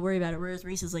don't need to worry about it. Whereas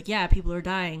Reese is like, yeah, people are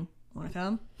dying. Want to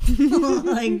come?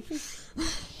 Like,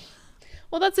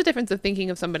 well, that's the difference of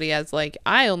thinking of somebody as like,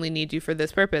 I only need you for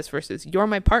this purpose versus you're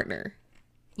my partner.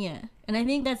 Yeah, and I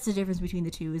think that's the difference between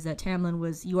the two is that Tamlin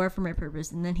was, you are for my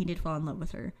purpose, and then he did fall in love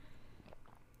with her.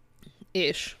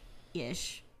 Ish.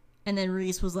 And then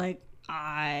Reese was like,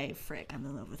 I'm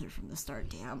in love with her from the start.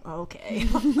 Damn, okay.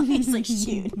 He's like,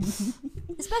 shoot.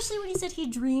 Especially when he said he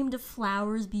dreamed of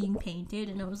flowers being painted,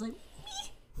 and I was like,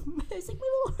 me? I was like, my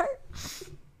little heart.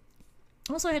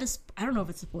 Also, I don't know if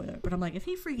it's a spoiler, but I'm like, if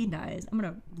he freaking dies, I'm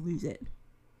gonna lose it.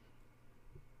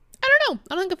 I don't know.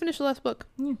 I don't think I finished the last book.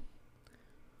 Yeah.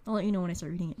 I'll let you know when I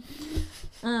start reading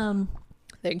it.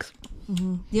 Thanks.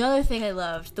 The other thing I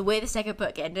loved, the way the second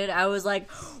book ended, I was like,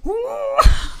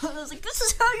 this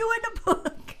is how you end a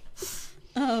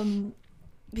book.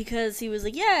 Because he was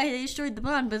like, yeah, they destroyed the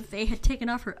bond, but if they had taken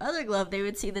off her other glove, they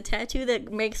would see the tattoo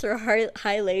that makes her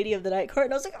High Lady of the Night Court.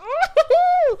 And I was like,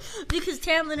 oh! Because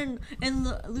Tamlin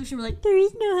and Lucien were like, there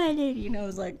is no High Lady. And I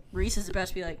was like, Reese is about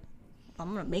to be like,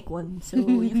 I'm gonna make one so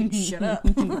you can shut up.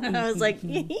 I was like,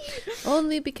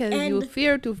 only because you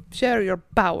fear to share your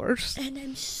powers. And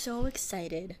I'm so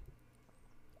excited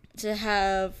to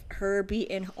have her be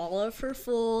in all of her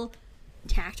full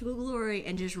tactical glory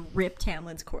and just rip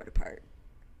Tamlin's court apart.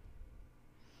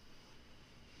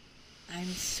 I'm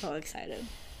so excited.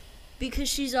 because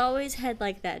she's always had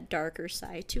like that darker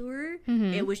side to her.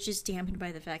 It was just dampened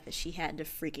by the fact that she had to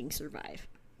freaking survive.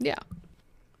 Yeah.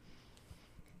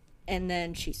 And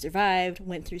then she survived,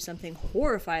 went through something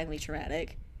horrifyingly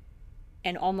traumatic,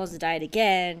 and almost died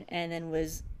again, and then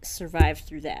was survived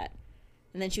through that.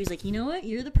 And then she was like, you know what?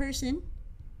 You're the person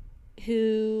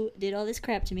who did all this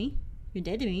crap to me. You're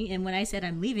dead to me. And when I said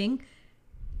I'm leaving,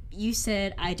 you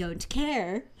said I don't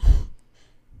care.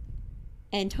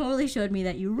 And totally showed me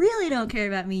that you really don't care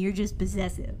about me. You're just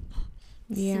possessive.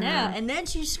 Yeah. So now, and then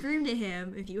she screamed at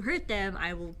him, if you hurt them,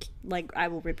 I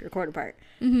will rip your cord apart.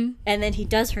 Mm-hmm. And then he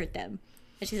does hurt them.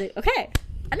 And she's like, okay,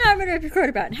 and now I'm going to rip your cord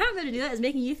apart. And how I'm going to do that is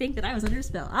making you think that I was under a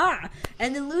spell.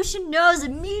 And then Lucian knows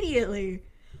immediately.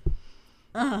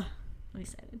 I'm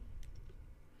excited.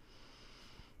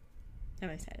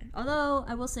 I'm excited. Although,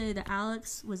 I will say that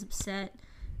Alex was upset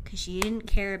because she didn't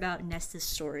care about Nesta's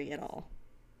story at all.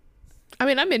 I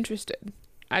mean, I'm interested.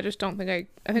 I just don't think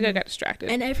I think I got distracted.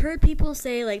 And I've heard people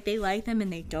say, like, they like them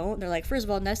and they don't. They're like, first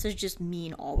of all, Nesta's just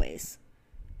mean always.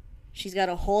 She's got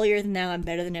a holier than thou and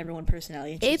better than everyone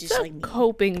personality. And she's It's just a like mean.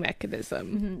 coping mechanism.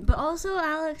 Mm-hmm. But also,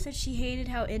 Alex said she hated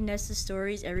how in Nesta's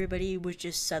stories, everybody was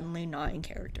just suddenly not in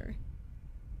character.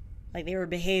 Like, they were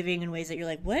behaving in ways that you're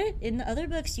like, what? In the other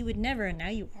books, you would never, and now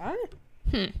you are?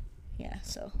 Yeah,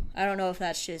 so I don't know if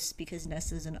that's just because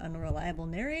Nesta's an unreliable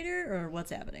narrator or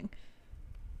what's happening.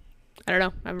 I don't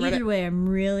know. I haven't read Either it. way, I'm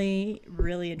really,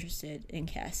 really interested in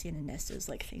Cassian and Nesta's,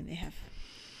 like, thing they have.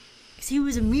 Because he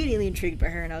was immediately intrigued by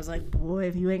her, and I was like, boy,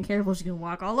 if you ain't careful, she's going to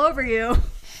walk all over you.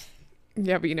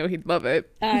 Yeah, but you know he'd love it.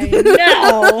 I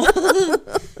know.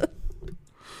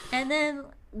 And then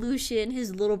Lucian,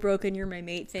 his little broken "you're my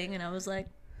mate" thing, and I was like,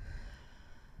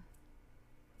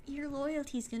 your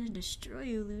loyalty's going to destroy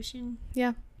you, Lucian.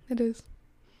 Yeah, it is.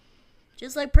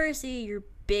 Just like Percy, your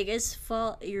biggest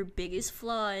flaw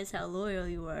is how loyal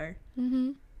you are.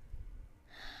 Mm-hmm.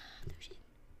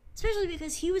 Especially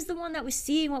because he was the one that was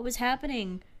seeing what was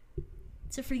happening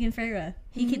to freaking Feyre.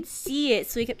 He could see it,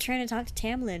 so he kept trying to talk to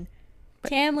Tamlin.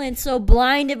 Tamlin, so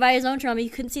blinded by his own trauma, he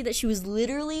couldn't see that she was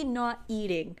literally not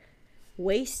eating,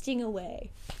 wasting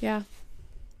away. Yeah.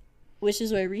 Which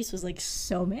is why Rhys was, like,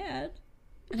 so mad.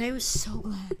 And I was so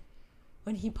glad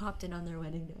when he popped in on their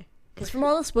wedding day. Because from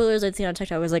all the spoilers I'd seen on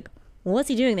TikTok, I was like, well, what's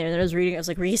he doing there? And then I was reading, I was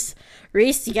like, Rhys,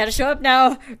 you gotta show up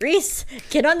now. Rhys,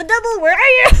 get on the double, where are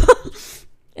you?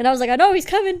 And I was like, I know, he's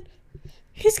coming.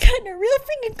 He's cutting it real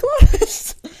freaking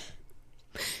close.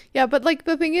 Yeah, but, like,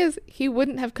 the thing is, he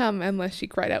wouldn't have come unless she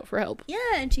cried out for help. Yeah,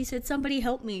 and she said, somebody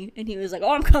help me. And he was like,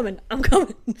 oh, I'm coming.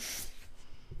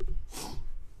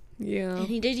 Yeah. And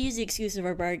he did use the excuse of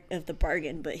the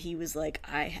bargain, but he was like,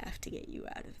 I have to get you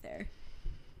out of there.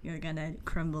 You're gonna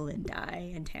crumble and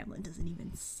die, and Tamlin doesn't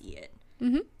even see it.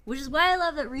 Mm-hmm. Which is why I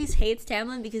love that Rhys hates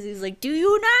Tamlin, because he's like, do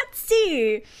you not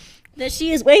see that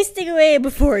she is wasting away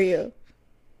before you?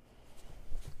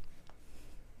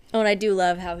 Oh, and I do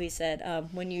love how he said,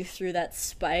 when you threw that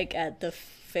spike at the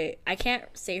I can't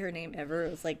say her name ever.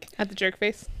 It was like... At the jerk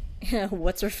face?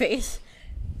 What's her face?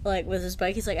 Like, with his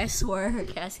bike, he's like, I swore I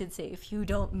heard Cassian say, if you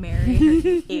don't marry her,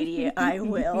 you idiot, I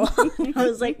will. I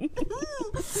was like...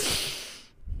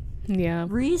 Yeah.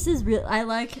 Rhys is real.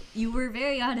 You were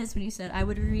very honest when you said, I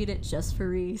would read it just for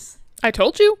Rhys. I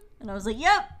told you. And I was like,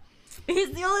 yep.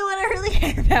 He's the only one I really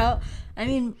care about. I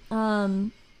mean,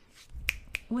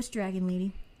 what's Dragon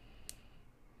Lady?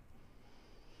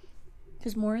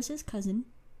 Because Morris's cousin,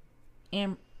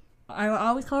 I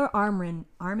always call her Armin,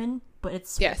 but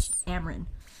it's switched. Yes. Amryn.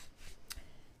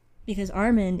 Because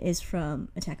Armin is from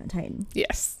Attack on Titan.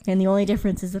 Yes. And the only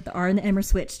difference is that the R and the M are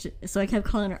switched, so I kept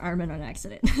calling her Armin on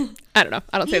accident. I don't know.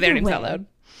 I don't say their names out loud.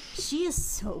 She is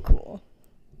so cool.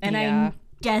 And Yeah. I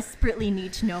desperately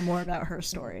need to know more about her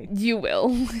story. You will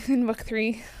in book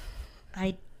 3.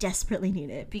 I desperately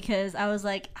need it because I was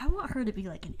like, I want her to be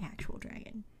like an actual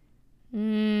dragon.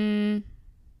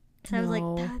 So I was like,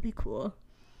 that would be cool.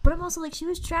 But I'm also like, she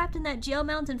was trapped in that jail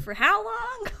mountain for how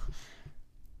long?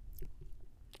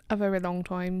 A very long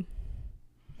time.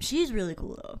 She's really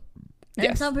cool though. And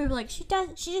Yes. some people are like, she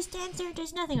just stands there and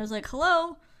does nothing. I was like,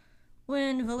 hello?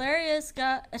 When Valerius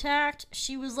got attacked,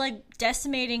 she was like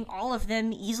decimating all of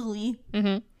them easily.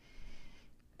 Mm-hmm.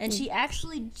 And she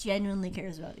actually genuinely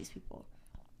cares about these people.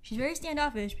 She's very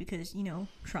standoffish because, you know,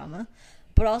 trauma.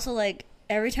 But also, like,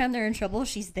 every time they're in trouble,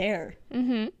 she's there.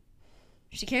 Mm-hmm.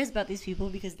 She cares about these people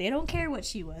because they don't care what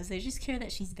she was. They just care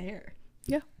that she's there.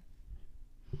 Yeah.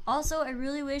 Also, I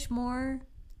really wish Mor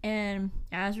and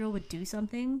Azriel would do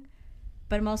something.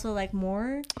 But I'm also like,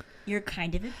 Mor, you're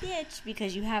kind of a bitch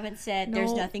because you haven't said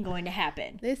there's nothing going to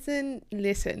happen.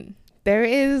 Listen. There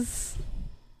is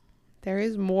There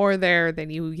is more there than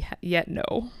you yet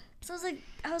know. So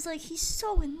I was like, he's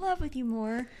so in love with you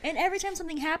more. And every time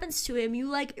something happens to him, you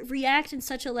like react in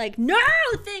such a like, no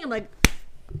thing. I'm like,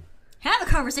 have a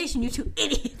conversation, you two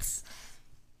idiots.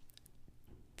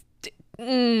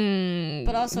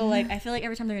 But also, like, I feel like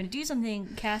every time they're going to do something,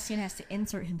 Cassian has to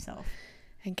insert himself.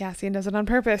 And Cassian does it on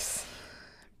purpose.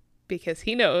 Because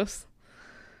he knows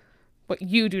what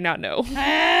you do not know.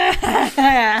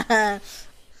 I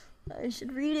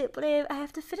should read it, but I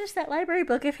have to finish that library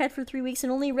book I've had for 3 weeks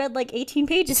and only read like 18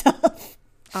 pages of.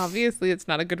 Obviously, it's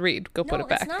not a good read. Go put it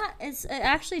back. It's not. It's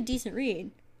actually a decent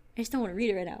read. I just don't want to read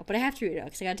it right now, but I have to read it now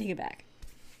because I got to take it back.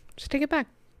 Just take it back.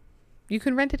 You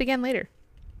can rent it again later.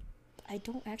 I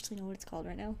don't actually know what it's called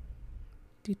right now.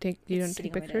 You don't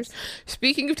take pictures?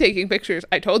 Speaking of taking pictures,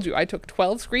 I told you I took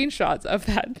 12 screenshots of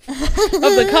that of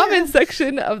the comment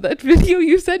section of that video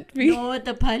you sent me. No, with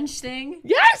the punch thing?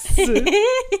 Yes!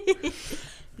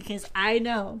 Because I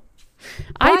know.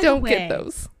 I don't get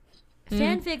those.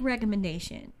 Fanfic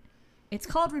recommendation. It's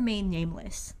called Remain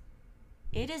Nameless.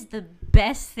 It is the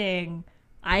best thing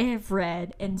I have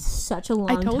read in such a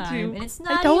long time. And it's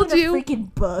not even a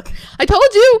freaking book. I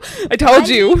told you. I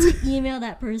need to email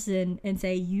that person and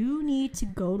say, you need to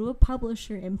go to a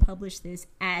publisher and publish this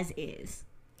as is.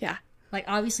 Yeah. Like,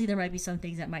 obviously, there might be some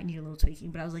things that might need a little tweaking,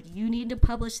 but I was like, you need to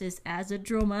publish this as a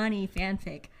Dromani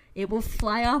fanfic. It will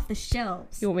fly off the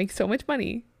shelves. You'll make so much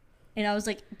money. And I was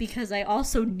like, because I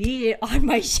also need it on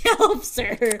my shelf,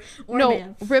 sir.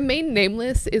 No, Remain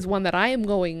Nameless is one that I am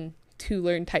going to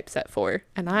learn typeset for,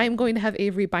 and I'm going to have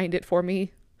Avery bind it for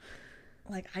me.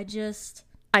 Like, I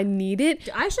need it.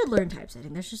 I should learn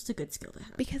typesetting. That's just a good skill to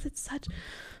have. Because it's such...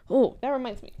 Oh, that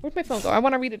reminds me. Where'd my phone go? I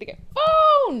want to read it again.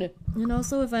 Phone! And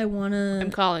also, if I want to...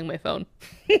 I'm calling my phone.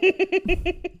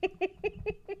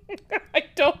 I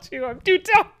told you, I'm too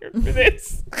tired for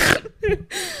this. I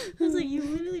was like, you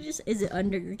literally just... Is it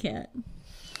under your cat?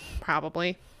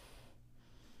 Probably.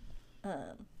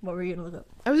 What were you going to look up?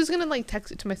 I was just going to, like,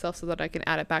 text it to myself so that I can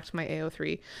add it back to my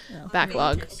AO3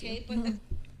 backlog. I'll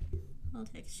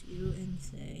text you and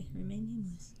say, Remain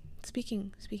Nameless.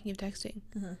 Speaking of texting,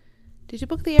 Uh-huh. Did you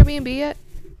book the Airbnb yet?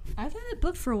 I've had it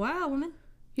booked for a while, woman.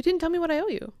 You didn't tell me what I owe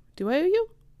you. Do I owe you?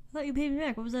 I thought you paid me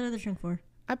back. What was that other chunk for?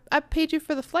 I paid you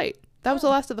for the flight. That was the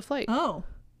last of the flight. Oh.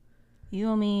 You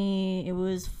owe me... It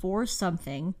was 4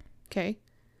 something. Okay.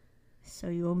 So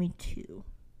you owe me 2.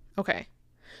 Okay.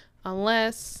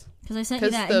 Unless... Because I sent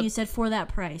you that and you said for that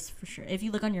price, for sure. If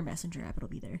you look on your messenger app, it'll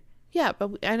be there. Yeah,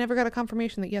 but I never got a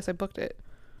confirmation that, yes, I booked it.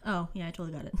 Oh, yeah, I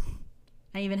totally got it.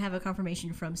 I even have a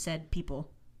confirmation from said people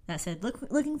that said,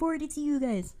 looking forward to see you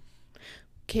guys.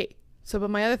 Okay. So, but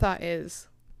my other thought is,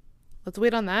 let's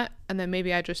wait on that, and then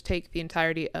maybe I just take the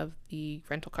entirety of the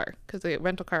rental car, because the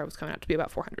rental car was coming out to be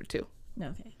about $400 too.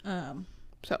 Okay.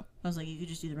 So I was like, you could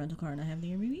just do the rental car and I have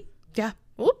the Airbnb? Yeah.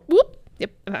 Whoop, whoop.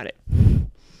 Yep, about it.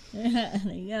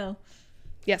 There you go.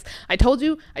 Yes, I told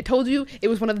you it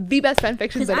was one of the best fan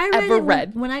fictions I've ever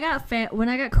read. When I got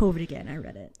COVID again, I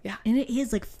read it. Yeah. And it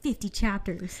is like 50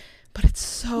 chapters. But it's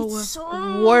so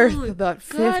worth the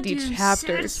 50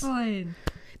 chapters. Satisfying.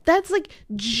 That's like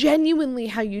genuinely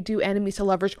how you do enemies to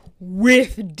lovers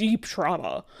with deep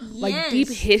trauma. Yes. Like deep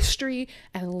history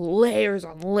and layers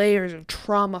on layers of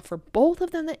trauma for both of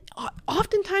them that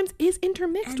oftentimes is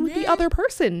intermixed with the other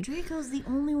person. Draco's the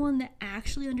only one that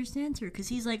actually understands her, because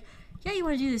he's like, yeah, you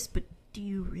want to do this, but do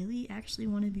you really actually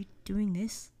want to be doing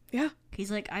this? Yeah.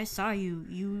 He's like, I saw you.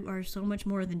 You are so much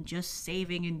more than just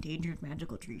saving endangered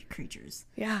magical creatures.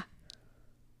 Yeah.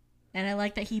 And I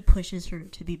like that he pushes her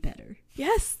to be better.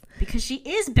 Yes. Because she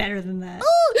is better than that.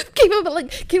 Oh, okay, but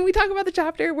like, can we talk about the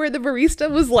chapter where the barista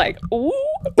was like, ooh,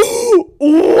 ooh,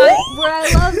 ooh. Where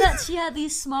I love that she had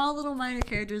these small little minor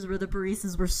characters where the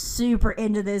baristas were super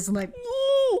into this and like,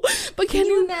 ooh. But can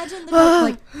you imagine the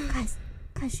like,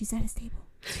 guys, she's at his table.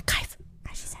 Guys,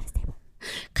 she's at his table.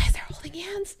 Guys, they're holding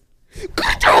hands.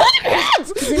 God, they're holding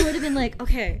hands! Because they would have been like,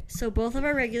 okay, so both of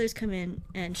our regulars come in,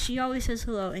 and she always says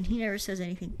hello, and he never says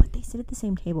anything, but they sit at the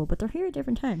same table, but they're here at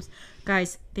different times.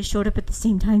 Guys, they showed up at the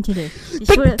same time today.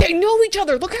 They know each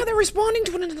other. Look how they're responding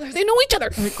to one another. They know each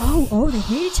other. Like, oh, they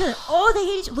hate each other. Oh, they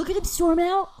hate each other. Look at him storm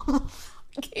out.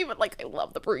 Even like I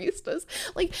love the baristas.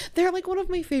 Like they're like one of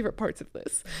my favorite parts of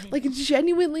this. Like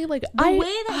genuinely, like the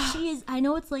way that she is. I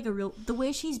know it's like the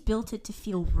way she's built it to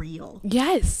feel real.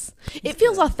 Yes, it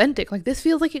feels authentic. Like this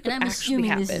feels like it could actually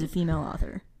happen. This is a female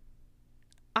author.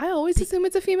 I always assume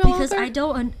it's a female author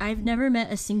because I've never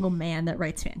met a single man that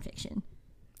writes fan fiction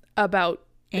about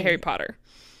Harry Potter.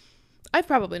 I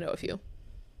probably know a few.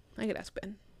 I could ask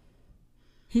Ben.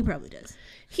 He probably does.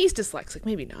 He's dyslexic,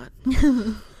 maybe not.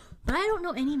 But I don't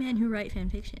know any men who write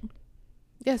fan fiction.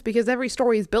 Yes, because every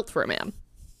story is built for a man.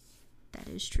 That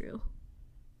is true.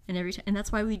 And every time, and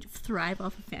that's why we thrive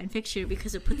off of fan fiction,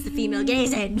 because it puts the female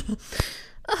gaze in.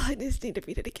 Oh, I just need to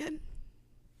read it again.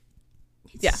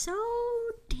 It's so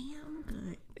damn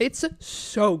good. It's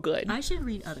so good. I should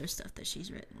read other stuff that she's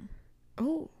written.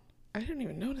 Oh, I don't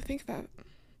even know what to think of that.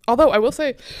 Although I will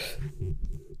say,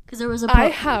 because there was a I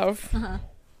have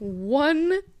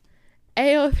one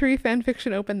AO3 fan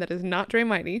fiction open that is not Dre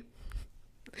Mighty.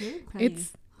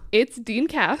 It's Dean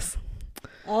Cass.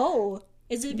 Oh,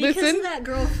 is it because of that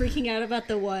girl freaking out about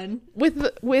the one?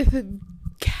 With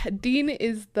Dean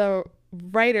is the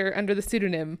writer under the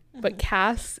pseudonym, but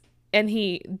Cass and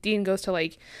Dean goes to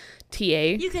like TA.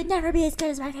 You could never be as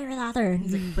good as my favorite author. And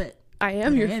he's like, but I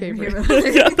am your favorite.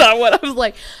 That one. I was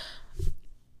like,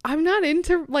 I'm not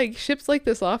into like ships like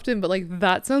this often, but like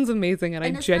that sounds amazing, and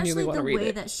I genuinely want to read it. The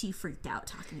way that she freaked out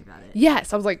talking about it.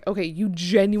 Yes, I was like, okay, you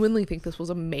genuinely think this was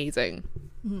amazing.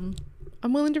 Mm-hmm.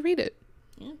 I'm willing to read it.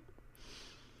 Yeah.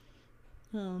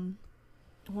 One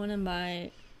of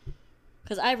my,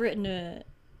 because I've written a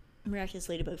Miraculous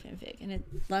Ladybug fanfic, and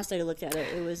last I looked at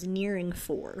it, it was nearing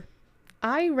 4.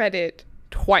 I read it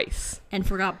twice. And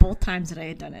forgot both times that I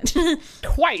had done it.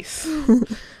 Twice.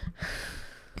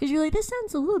 Because you're like, this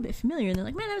sounds a little bit familiar. And they're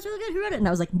like, man, that was really good. Who wrote it? And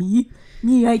I was like, me,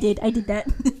 I did that.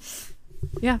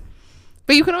 Yeah.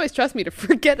 But you can always trust me to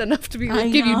forget enough to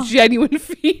give you genuine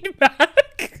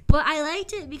feedback. But I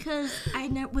liked it because I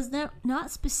was not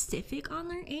specific on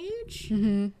their age.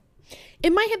 Mm-hmm.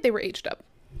 In my head, they were aged up.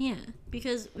 Yeah,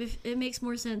 because it makes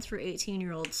more sense for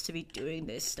 18-year-olds to be doing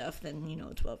this stuff than,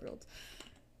 12-year-olds.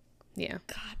 Yeah.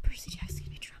 God, Percy Jackson's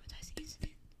going to be traumatizing.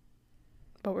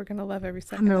 But we're going to love every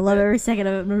second I'm going to love every second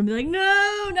of it. I'm going to be like, no,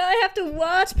 I have to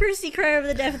watch Percy cry over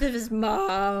the death of his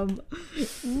mom.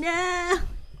 No.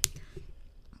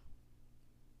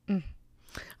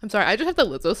 I'm sorry, I just have the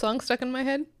Lizzo song stuck in my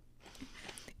head.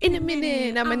 In a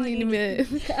minute, I'm gonna need a minute.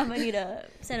 I'm gonna need a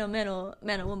sentimental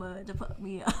man or woman to put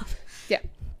me up. Yeah.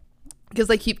 Because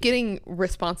I keep getting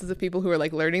responses of people who are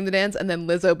like learning the dance, and then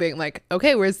Lizzo being like,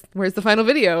 okay, where's the final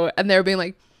video? And they're being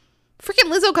like,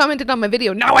 freaking Lizzo commented on my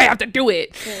video, now I have to do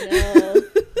it. I know.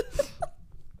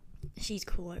 She's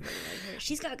cool. I really like her.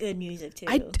 She's got good music too.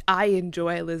 I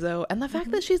enjoy Lizzo, and the fact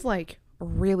that she's like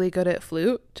really good at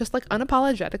flute, just like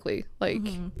unapologetically, like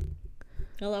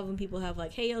I love when people have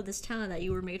like, hey, yo, this talent that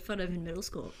you were made fun of in middle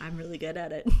school, I'm really good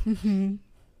at it.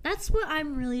 That's what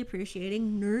I'm really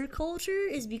appreciating. Nerd culture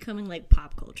is becoming like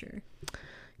pop culture.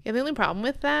 Yeah, the only problem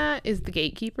with that is the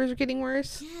gatekeepers are getting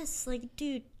worse. Yes, like,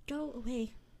 dude, go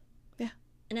away. Yeah.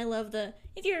 And I love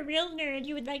if you're a real nerd,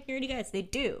 you would like nerdy guys. They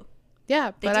do.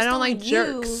 Yeah, but I don't like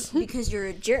jerks. Because you're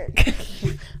a jerk.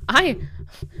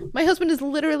 My husband is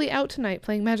literally out tonight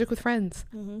playing Magic with friends.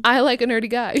 I like a nerdy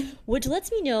guy. Which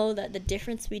lets me know that the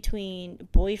difference between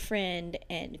Boyfriend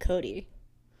and Cody.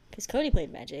 Because Cody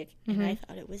played Magic, and I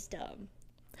thought it was dumb.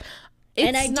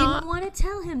 Didn't want to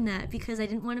tell him that because I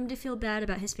didn't want him to feel bad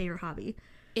about his favorite hobby.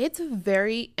 It's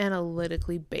very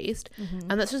analytically based,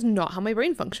 and that's just not how my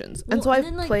brain functions. Well, and so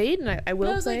I've played, and I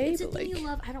will play. Like, it's a thing you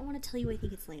love. I don't want to tell you I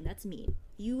think it's lame. That's mean.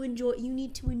 You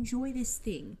need to enjoy this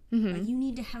thing. Like, you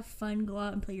need to have fun, go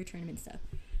out and play your tournament stuff.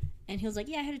 And he was like,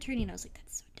 yeah, I had a tourney, and I was like,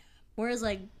 that's so dumb. Whereas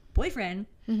like Boyfriend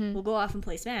will go off and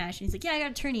play Smash, and he's like, yeah, I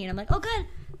got a tourney, and I'm like, oh good,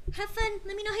 have fun.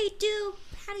 Let me know how you do.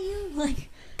 How do you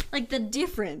like the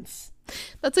difference?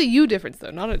 That's a you difference though,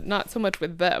 not so much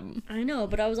with them. I know,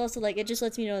 but I was also like, it just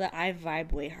lets me know that I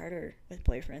vibe way harder with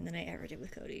Boyfriend than I ever did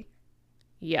with Cody.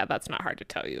 Yeah, that's not hard to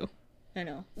tell you. I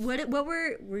know. What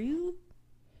were you?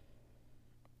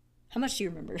 How much do you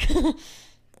remember?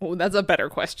 Oh, that's a better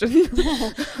question.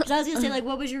 Because I was gonna say, like,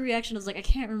 what was your reaction? I was like, I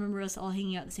can't remember us all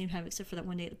hanging out at the same time except for that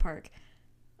one day at the park.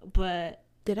 But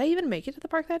did I even make it to the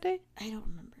park that day? I don't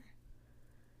remember.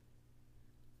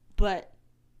 But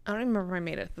I don't remember if I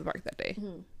made it to the park that day.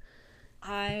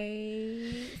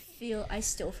 I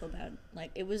still feel bad.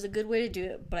 Like, it was a good way to do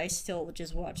it, but I still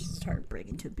just watched his heart break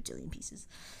into a bajillion pieces.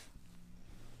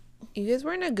 You guys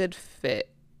weren't a good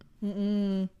fit.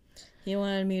 He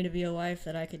wanted me to be a wife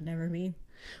that I could never be.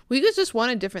 We just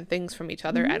wanted different things from each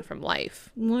other and from life.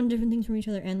 We wanted different things from each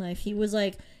other and life. He was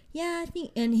like, yeah, I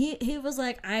think, and he was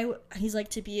like, he's like,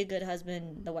 to be a good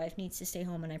husband, the wife needs to stay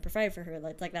home and I provide for her.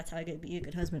 Like that's how I could be a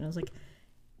good husband. I was like,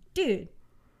 dude,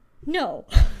 no,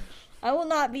 I will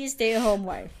not be a stay-at-home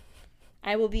wife.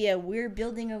 I will be we're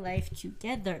building a life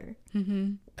together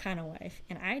kind of wife.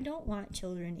 And I don't want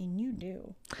children, and you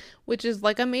do. Which is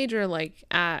like a major, like,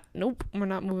 nope, we're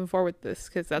not moving forward with this,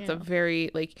 because that's a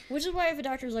very, like... Which is why if a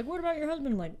doctor's like, what about your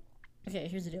husband? I'm like, okay,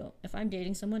 here's the deal. If I'm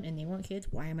dating someone and they want kids,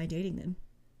 why am I dating them?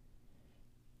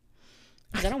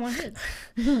 because I don't want kids.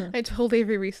 I told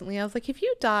Avery recently, I was like, if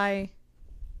you die,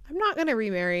 I'm not going to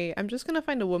remarry. I'm just going to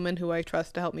find a woman who I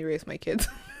trust to help me raise my kids.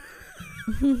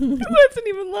 I wasn't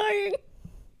even lying.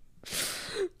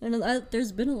 And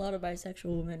there's been a lot of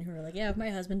bisexual women who are like, yeah, if my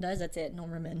husband dies, that's it. No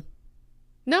more men.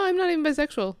 No, I'm not even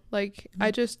bisexual. Like,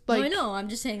 I just, like... No, I know. I'm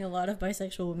just saying a lot of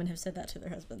bisexual women have said that to their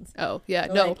husbands. Oh, yeah,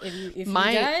 They're no. like, if you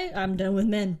die, I'm done with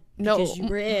men. No. Because you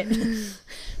were it.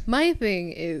 My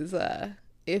thing is,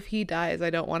 if he dies, I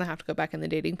don't want to have to go back in the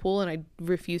dating pool, and I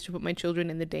refuse to put my children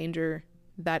in the danger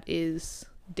that is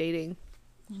dating.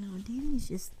 You know, dating is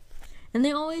just... And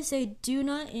they always say, do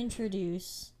not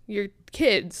introduce... your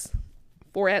kids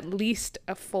for at least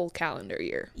a full calendar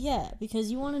year. Yeah,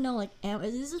 because you want to know, like,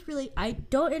 is this really... I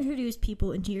don't introduce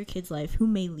people into your kid's life who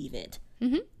may leave it.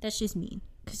 Mm-hmm. That's just mean.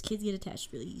 Because kids get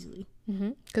attached really easily.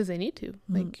 Because they need to.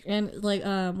 Like, and, like,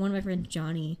 one of my friends,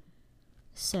 Johnny,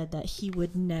 said that he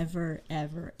would never,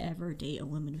 ever, ever date a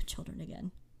woman with children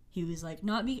again. He was like,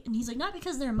 and he's like, not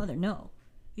because they're a mother, no.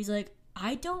 He's like,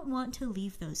 I don't want to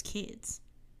leave those kids.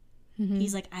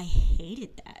 He's like, I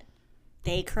hated that.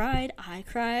 They cried, I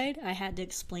cried. I had to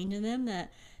explain to them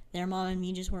that their mom and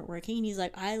me just weren't working. And he's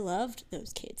like, I loved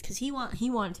those kids because he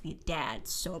wanted to be a dad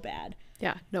so bad.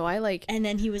 yeah, no, I like... And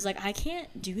then he was like, I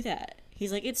can't do that.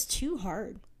 He's like, it's too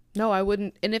hard. No, I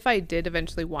wouldn't. And if I did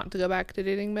eventually want to go back to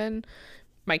dating men,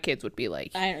 my kids would be,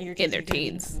 like, in their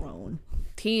teens. Grown.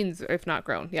 Teens, if not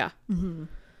grown, yeah. And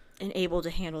able to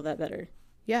handle that better.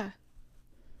 Yeah.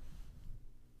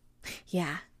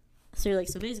 Yeah. So you're like,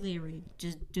 so basically, Avery,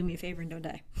 just do me a favor and don't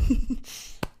die.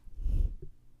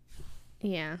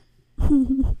 Yeah.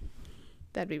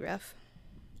 That'd be rough.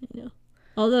 You know.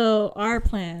 Although our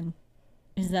plan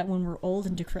is that when we're old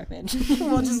and decrepit,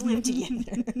 we'll just live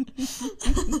together.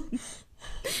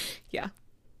 Yeah.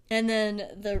 And then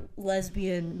the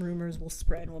lesbian rumors will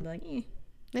spread, and we'll be like,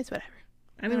 It's whatever.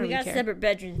 I mean, we got separate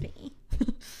bedrooms,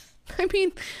 but I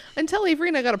mean, until Avery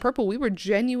and I got a purple, we were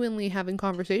genuinely having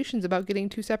conversations about getting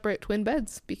 2 separate twin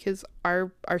beds because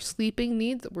our sleeping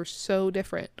needs were so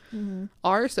different.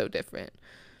 Are so different.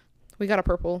 We got a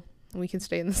purple, and we can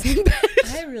stay in the same bed.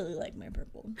 I really like my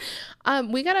purple.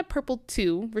 We got a purple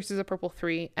 2 versus a purple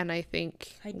 3, and I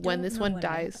think when this one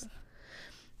dies...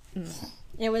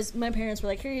 It was, my parents were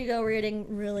like, here you go, we're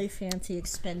getting really fancy,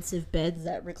 expensive beds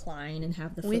that recline and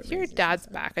have the with your dad's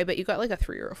back, I bet you got like a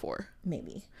 3 or a 4.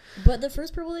 Maybe. But the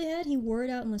first purple they had, he wore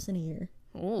it out in less than a year.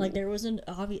 Ooh. Like, there was an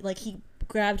obvious, like, he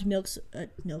grabbed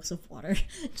jugs of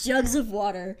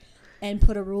water, and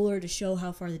put a ruler to show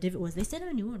how far the divot was. They sent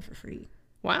a new one for free.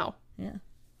 Wow. Yeah.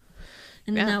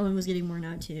 And then that one was getting worn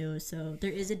out too. So there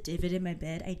is a divot in my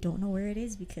bed. I don't know where it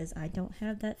is because I don't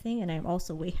have that thing, and I'm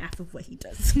also way half of what he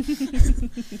does.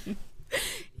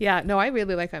 Yeah, no, I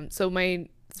really like him. So we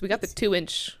got the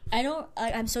 2-inch.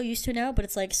 I'm so used to it now, but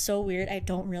it's like so weird. I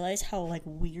don't realize how like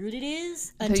weird it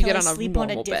is until you get I on sleep on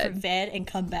a different bed and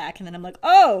come back, and then I'm like,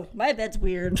 oh, my bed's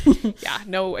weird. Yeah,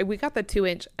 no, we got the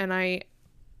 2-inch, and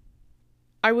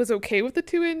I was okay with the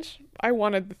 2-inch. I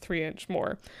wanted the 3-inch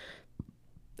more.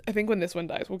 I think when this one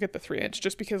dies, we'll get the 3-inch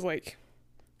just because, like,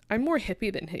 I'm more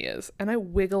hippie than he is, and I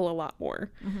wiggle a lot more.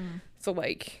 So,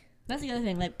 like... That's the other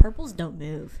thing. Like, purples don't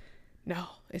move. No,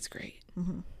 it's great.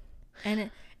 And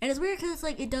it's weird because it's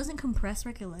like, it doesn't compress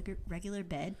like a regular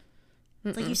bed.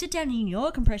 It's like, you sit down and you know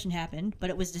a compression happened, but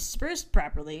it was dispersed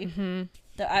properly.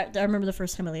 I remember the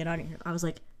first time I laid on here, I was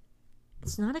like,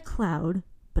 it's not a cloud,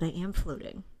 but I am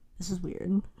floating. This is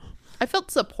weird. I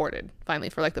felt supported, finally,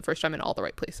 for, like, the first time in all the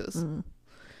right places.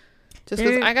 Just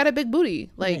because I got a big booty.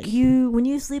 Like, when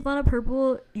you sleep on a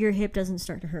purple, your hip doesn't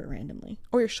start to hurt randomly.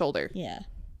 Or your shoulder. Yeah.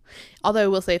 Although I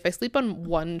will say, if I sleep on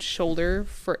one shoulder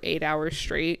for 8 hours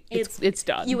straight, it's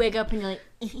done. You wake up and you're like...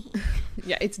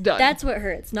 Yeah, it's done. That's what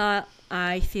hurts. Not,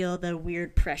 I feel the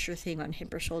weird pressure thing on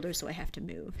hip or shoulder, so I have to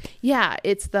move. Yeah,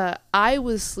 it's I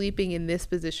was sleeping in this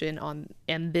position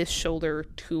and this shoulder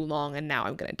too long, and now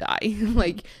I'm going to die.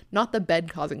 Like, not the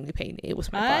bed causing me pain. It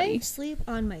was my body. I sleep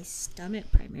on my stomach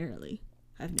primarily,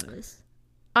 I've noticed.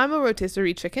 I'm a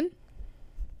rotisserie chicken.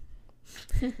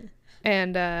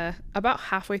 And about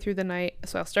halfway through the night,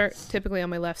 so I'll start typically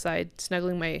on my left side,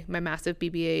 snuggling my massive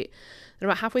BB-8. And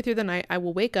about halfway through the night, I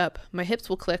will wake up. My hips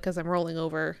will click as I'm rolling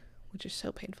over, which is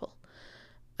so painful.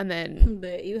 And then...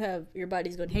 But your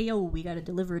body's going, hey, yo, we got to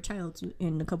deliver a child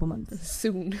in a couple months.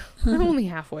 Soon. I'm only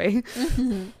halfway.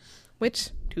 Which,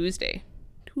 Tuesday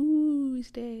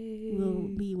will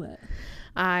be what?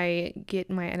 I get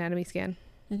my anatomy scan.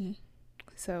 Okay.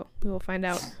 So we will find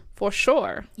out for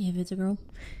sure. If it's a girl?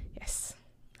 Yes.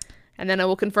 And then I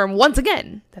will confirm once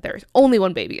again that there is only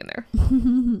one baby in there.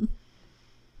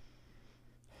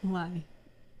 Why?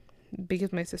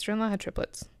 Because my sister-in-law had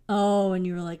triplets. Oh, and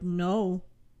you were like, no.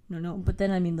 But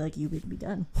then, I mean, like, you would be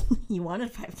done. You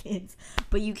wanted 5 kids,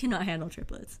 but you cannot handle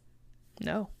triplets.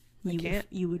 No, I can't.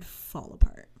 You would fall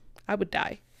apart. I would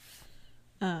die.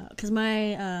 Because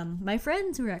my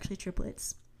friends were actually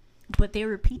triplets, but they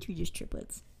were petri dish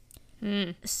triplets.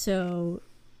 So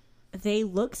they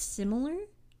look similar,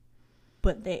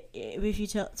 but if you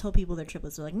tell people they're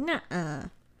triplets, they're like, nah.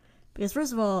 Because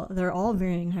first of all, they're all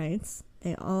varying heights.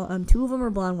 They all 2 of them are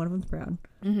blonde, 1 of them's brown.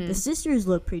 The sisters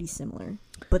look pretty similar,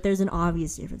 but there's an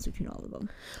obvious difference between all of them.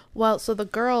 Well, so the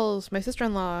girls, my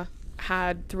sister-in-law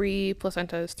had 3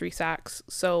 placentas, 3 sacs.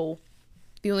 So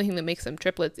the only thing that makes them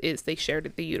triplets is they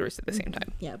shared the uterus at the same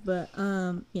time. Yeah, but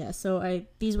so I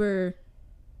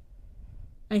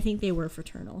think they were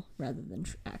fraternal rather than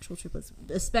actual triplets,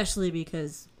 especially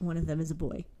because one of them is a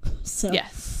boy. So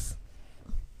yes.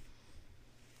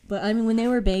 But I mean, when they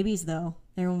were babies, though,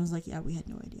 everyone was like, "Yeah, we had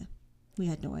no idea. We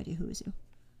had no idea who was who."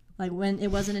 Like when it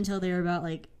wasn't until they were about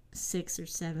like 6 or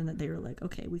 7 that they were like,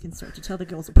 "Okay, we can start to tell the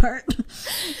girls apart."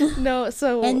 No,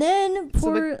 so and then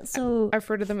I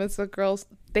refer to them as the girls.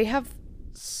 They have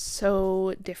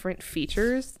so different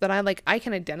features that I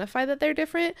can identify that they're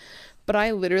different, but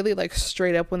I literally like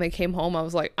straight up when they came home, I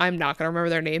was like, I'm not gonna remember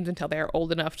their names until they're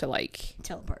old enough to like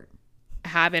tell apart,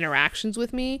 have interactions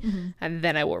with me, and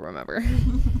then I will remember.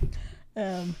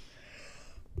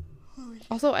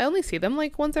 Also, I only see them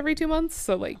like once every 2 months,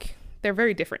 so like they're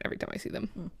very different every time I see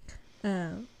them.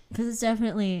 Because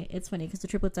it's funny because the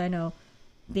triplets I know,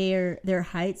 their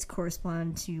heights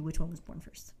correspond to which one was born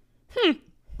first.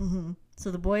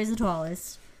 So the boy is the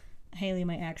tallest. Haley,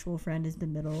 my actual friend, is the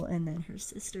middle, and then her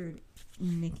sister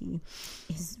Nikki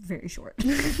is very short,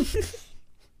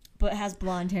 but has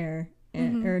blonde hair,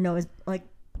 is like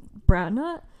brown,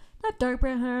 not dark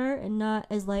brown hair, and not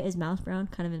as light as mouse brown,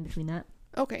 kind of in between that.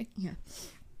 Okay. Yeah.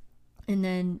 And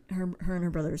then her and her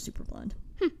brother are super blonde.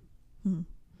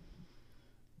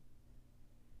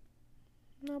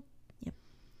 Nope. Yep.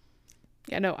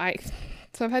 Yeah, no,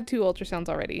 so I've had 2 ultrasounds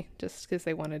already, just because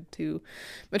they wanted to,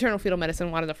 maternal fetal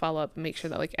medicine wanted to follow up and make sure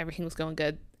that like everything was going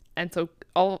good. And so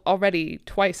already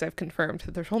twice I've confirmed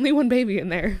that there's only 1 baby in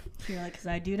there. You're like, because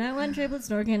I do not want triplets,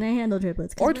 nor can I handle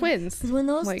triplets. Or twins. Because when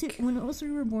those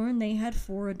 3 were born, they had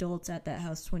 4 adults at that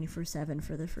house 24/7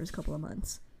 for the first couple of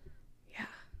months. Yeah.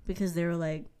 Because they were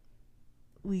like,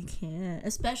 we can't.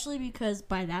 Especially because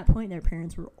by that point, their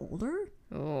parents were older.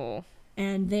 Oh.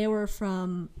 And they were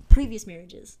from previous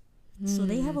marriages. So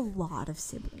they have a lot of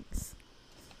siblings.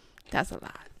 That's a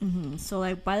lot. So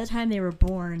like by the time they were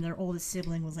born, their oldest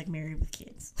sibling was like married with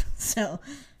kids. so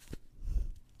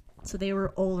they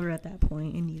were older at that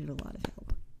point and needed a lot of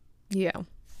help. Yeah.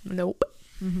 Nope.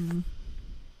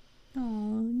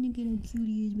 Oh, look at how cute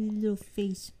he is with his little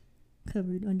face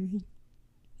covered under his.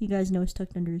 You guys know it's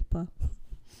tucked under his paw.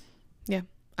 Yeah,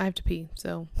 I have to pee,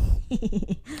 so.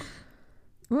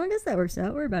 Well, I guess that works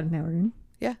out. We're about an hour in.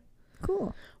 Yeah.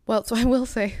 Cool. Well, so I will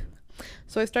say,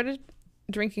 I started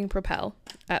drinking Propel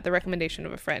at the recommendation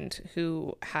of a friend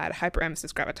who had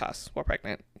hyperemesis gravitas while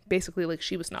pregnant. Basically, like,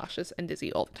 she was nauseous and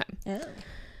dizzy all the time. Oh.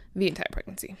 The entire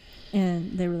pregnancy.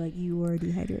 And they were like, you are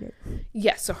dehydrated.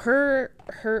 Yes, so her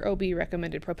OB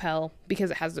recommended Propel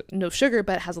because it has no sugar,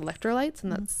 but it has electrolytes,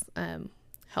 and that's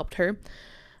helped her.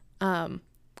 I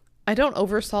don't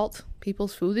oversalt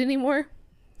people's food anymore.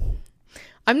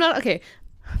 I'm not, okay,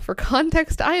 for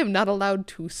context, I am not allowed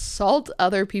to salt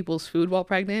other people's food while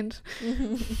pregnant.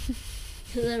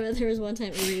 There was one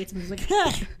time we ate and was like,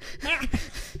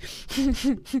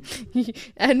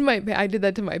 and I did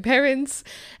that to my parents,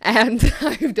 and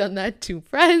I've done that to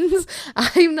friends.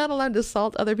 I'm not allowed to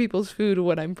salt other people's food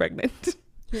when I'm pregnant.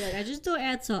 You're like, I just don't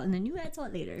add salt, and then you add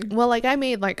salt later. Well, like, I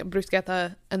made, like,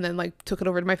 bruschetta, and then, like, took it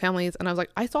over to my family's, and I was like,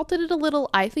 I salted it a little.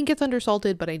 I think it's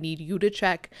undersalted, but I need you to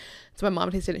check. So my mom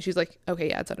tasted it, and she's like, okay,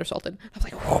 yeah, it's undersalted. I was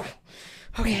like, whoa,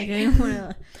 okay. I don't want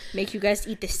to make you guys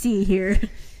eat the sea here.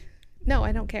 No,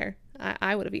 I don't care.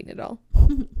 I would have eaten it all.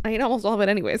 I ate almost all of it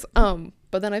anyways.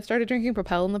 But then I've started drinking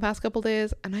Propel in the past couple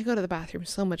days, and I go to the bathroom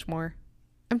so much more.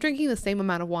 I'm drinking the same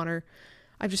amount of water.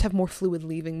 I just have more fluid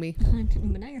leaving me.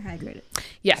 But now you're hydrated.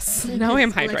 Yes, now I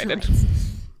am hydrated.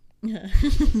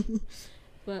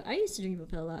 But I used to drink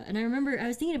Propel a lot, and I remember I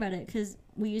was thinking about it because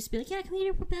we used to be like, yeah, can we eat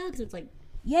a Propel? Because it's like,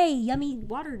 yay, yummy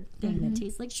water thing that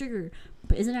tastes like sugar,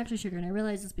 but isn't actually sugar. And I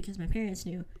realized it's because my parents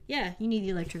knew, yeah, you need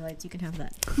the electrolytes, you can have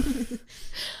that.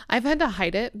 I've had to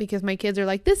hide it because my kids are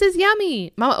like, this is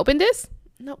yummy. Mama, open this.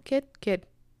 No, kid,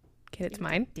 it's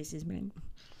mine. This is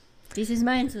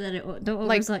mine so that it don't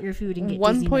oversalt your food and get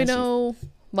 1.0,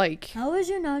 like. How has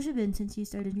your nausea been since you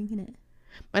started drinking it?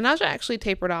 My nausea actually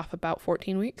tapered off about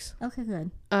 14 weeks. Okay,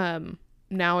 good.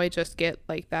 Now I just get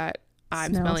like that.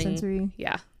 I'm Smell smelling. sensory.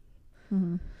 Yeah.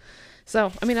 Mm-hmm.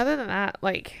 So, I mean, other than that,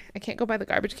 like, I can't go by the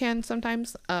garbage can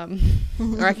sometimes. Or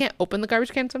I can't open the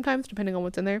garbage can sometimes, depending on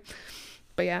what's in there.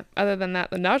 But yeah, other than that,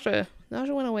 the nausea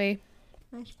went away.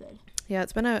 That's good. Yeah,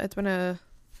 it's been a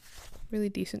really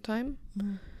decent time.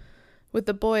 Mm. With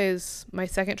the boys, my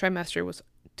second trimester was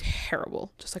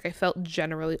terrible. Just like I felt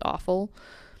generally awful.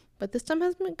 But this time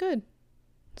has been good.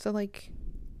 So like,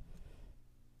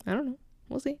 I don't know.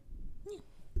 We'll see. Yeah.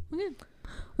 Okay.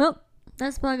 Well,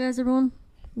 that's about it, guys, everyone.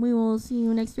 We will see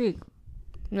you next week.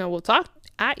 No, we'll talk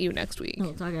at you next week.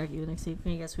 We'll talk at you next week.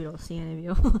 I guess we don't see any of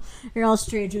you. You're all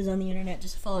strangers on the internet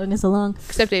just following us along.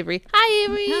 Except Avery. Hi,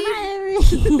 Avery. Hi,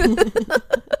 Avery.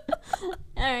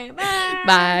 All right, bye.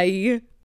 Bye.